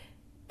Colombia,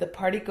 the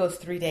party goes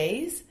 3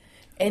 days.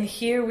 And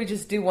here we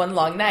just do one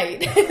long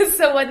night.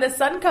 So when the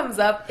sun comes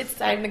up, it's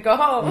time to go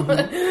home.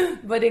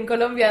 Mm-hmm. But in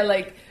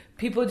Colombia,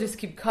 people just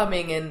keep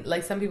coming, and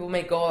some people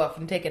may go off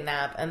and take a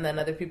nap, and then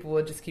other people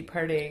will just keep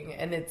partying.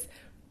 And it's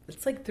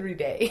 3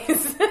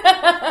 days.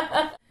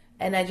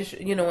 And I just,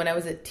 when I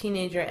was a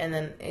teenager and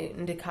then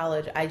into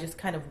college, I just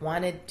kind of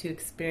wanted to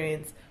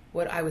experience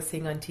what I was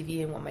seeing on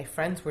TV and what my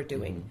friends were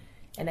doing.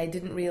 And I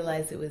didn't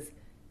realize it was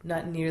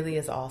not nearly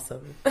as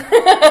awesome.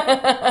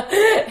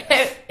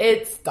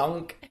 It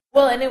stunk.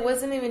 Well, and it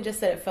wasn't even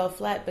just that it fell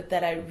flat, but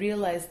that I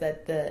realized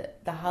that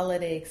the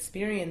holiday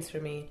experience for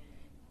me,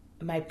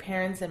 my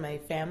parents and my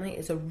family,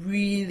 is a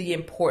really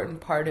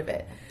important part of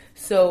it.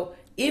 So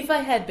if I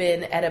had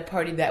been at a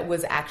party that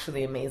was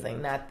actually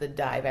amazing, not the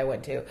dive I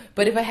went to,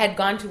 but if I had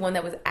gone to one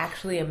that was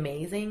actually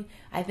amazing,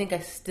 I think I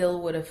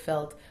still would have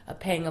felt a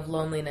pang of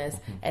loneliness,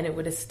 and it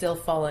would have still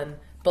fallen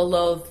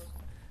below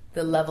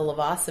the level of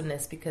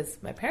awesomeness because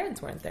my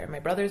parents weren't there, my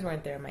brothers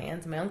weren't there, my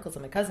aunts and my uncles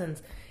and my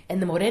cousins,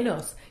 and the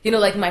Morenos. You know,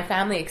 like my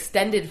family,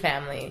 extended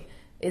family,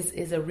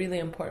 is a really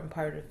important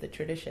part of the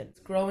tradition.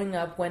 Growing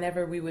up,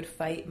 whenever we would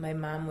fight, my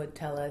mom would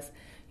tell us,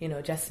 you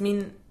know,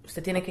 Jasmine,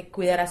 usted tiene que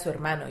cuidar a su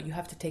hermano. You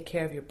have to take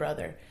care of your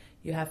brother.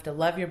 You have to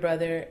love your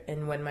brother.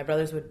 And when my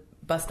brothers would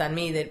bust on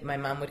me, that my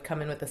mom would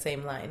come in with the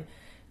same line.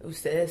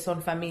 Ustedes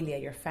son familia,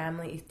 your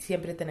family, y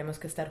siempre tenemos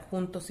que estar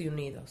juntos y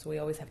unidos. We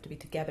always have to be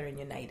together and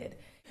united.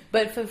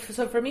 But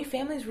so for me,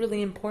 family is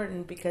really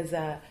important because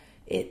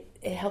it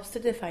helps to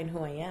define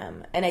who I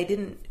am. And I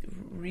didn't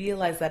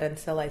realize that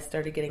until I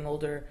started getting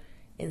older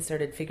and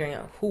started figuring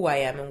out who I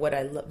am and what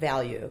I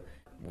value.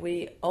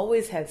 We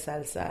always had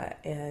salsa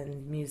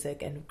and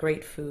music and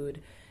great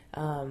food,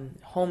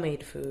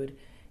 homemade food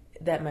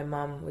that my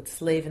mom would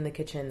slave in the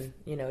kitchen,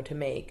 you know, to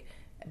make.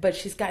 But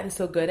she's gotten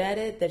so good at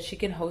it that she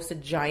can host a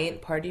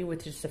giant party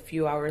with just a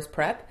few hours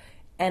prep,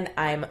 and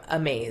I'm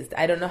amazed.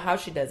 I don't know how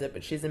she does it,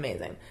 but she's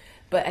amazing.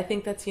 But I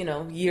think that's, you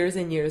know, years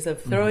and years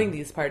of throwing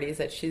these parties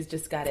that she's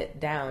just got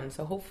it down.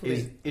 So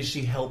hopefully... Is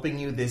she helping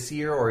you this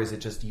year, or is it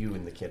just you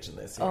in the kitchen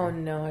this year? Oh,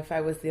 no. If I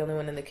was the only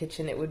one in the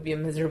kitchen, it would be a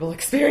miserable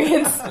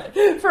experience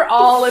for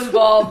all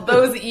involved.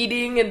 Those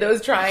eating and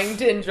those trying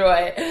to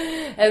enjoy,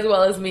 as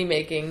well as me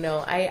making.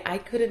 No, I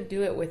couldn't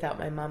do it without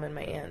my mom and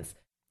my aunts.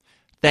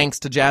 Thanks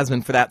to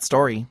Jasmine for that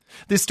story.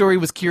 This story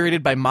was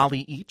curated by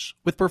Molly Each,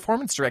 with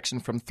performance direction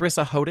from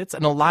Thrissa Hoditz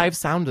and a live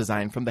sound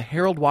design from the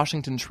Harold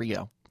Washington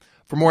Trio.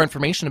 For more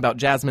information about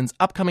Jasmine's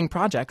upcoming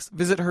projects,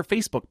 visit her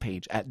Facebook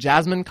page at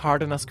Jasmine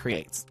Cardenas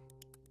Creates.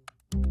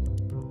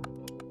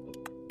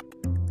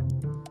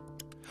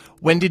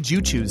 When did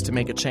you choose to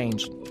make a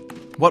change?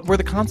 What were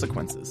the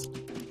consequences?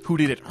 Who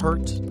did it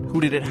hurt? Who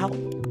did it help?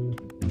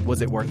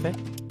 Was it worth it?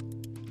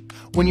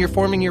 When you're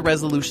forming your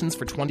resolutions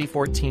for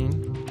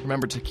 2014,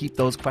 remember to keep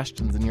those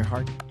questions in your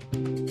heart.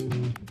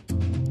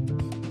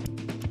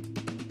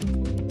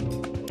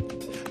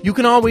 You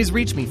can always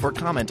reach me for a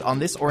comment on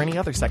this or any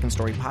other Second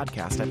Story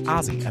podcast at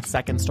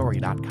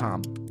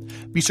ozzy@secondstory.com.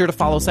 Be sure to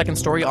follow Second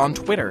Story on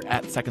Twitter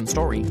at Second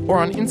Story or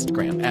on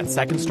Instagram at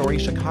Second Story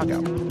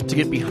Chicago to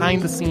get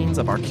behind the scenes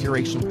of our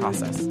curation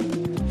process.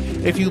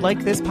 If you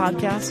like this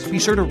podcast, be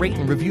sure to rate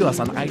and review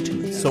us on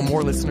iTunes so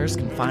more listeners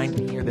can find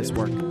and hear this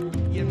work.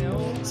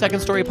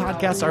 Second Story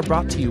podcasts are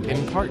brought to you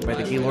in part by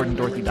the Gaylord and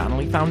Dorothy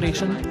Donnelly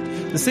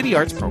Foundation, the City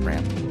Arts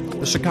Program,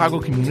 the Chicago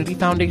Community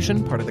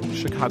Foundation, part of the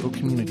Chicago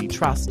Community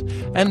Trust,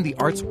 and the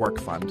Arts Work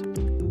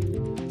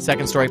Fund.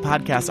 Second Story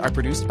podcasts are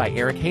produced by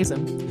Eric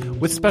Hazen,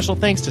 with special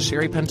thanks to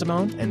Sherry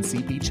Pentamone and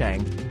C.P.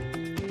 Chang.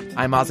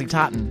 I'm Ozzy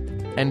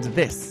Totten, and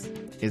this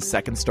is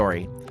Second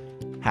Story.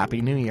 Happy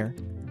New Year.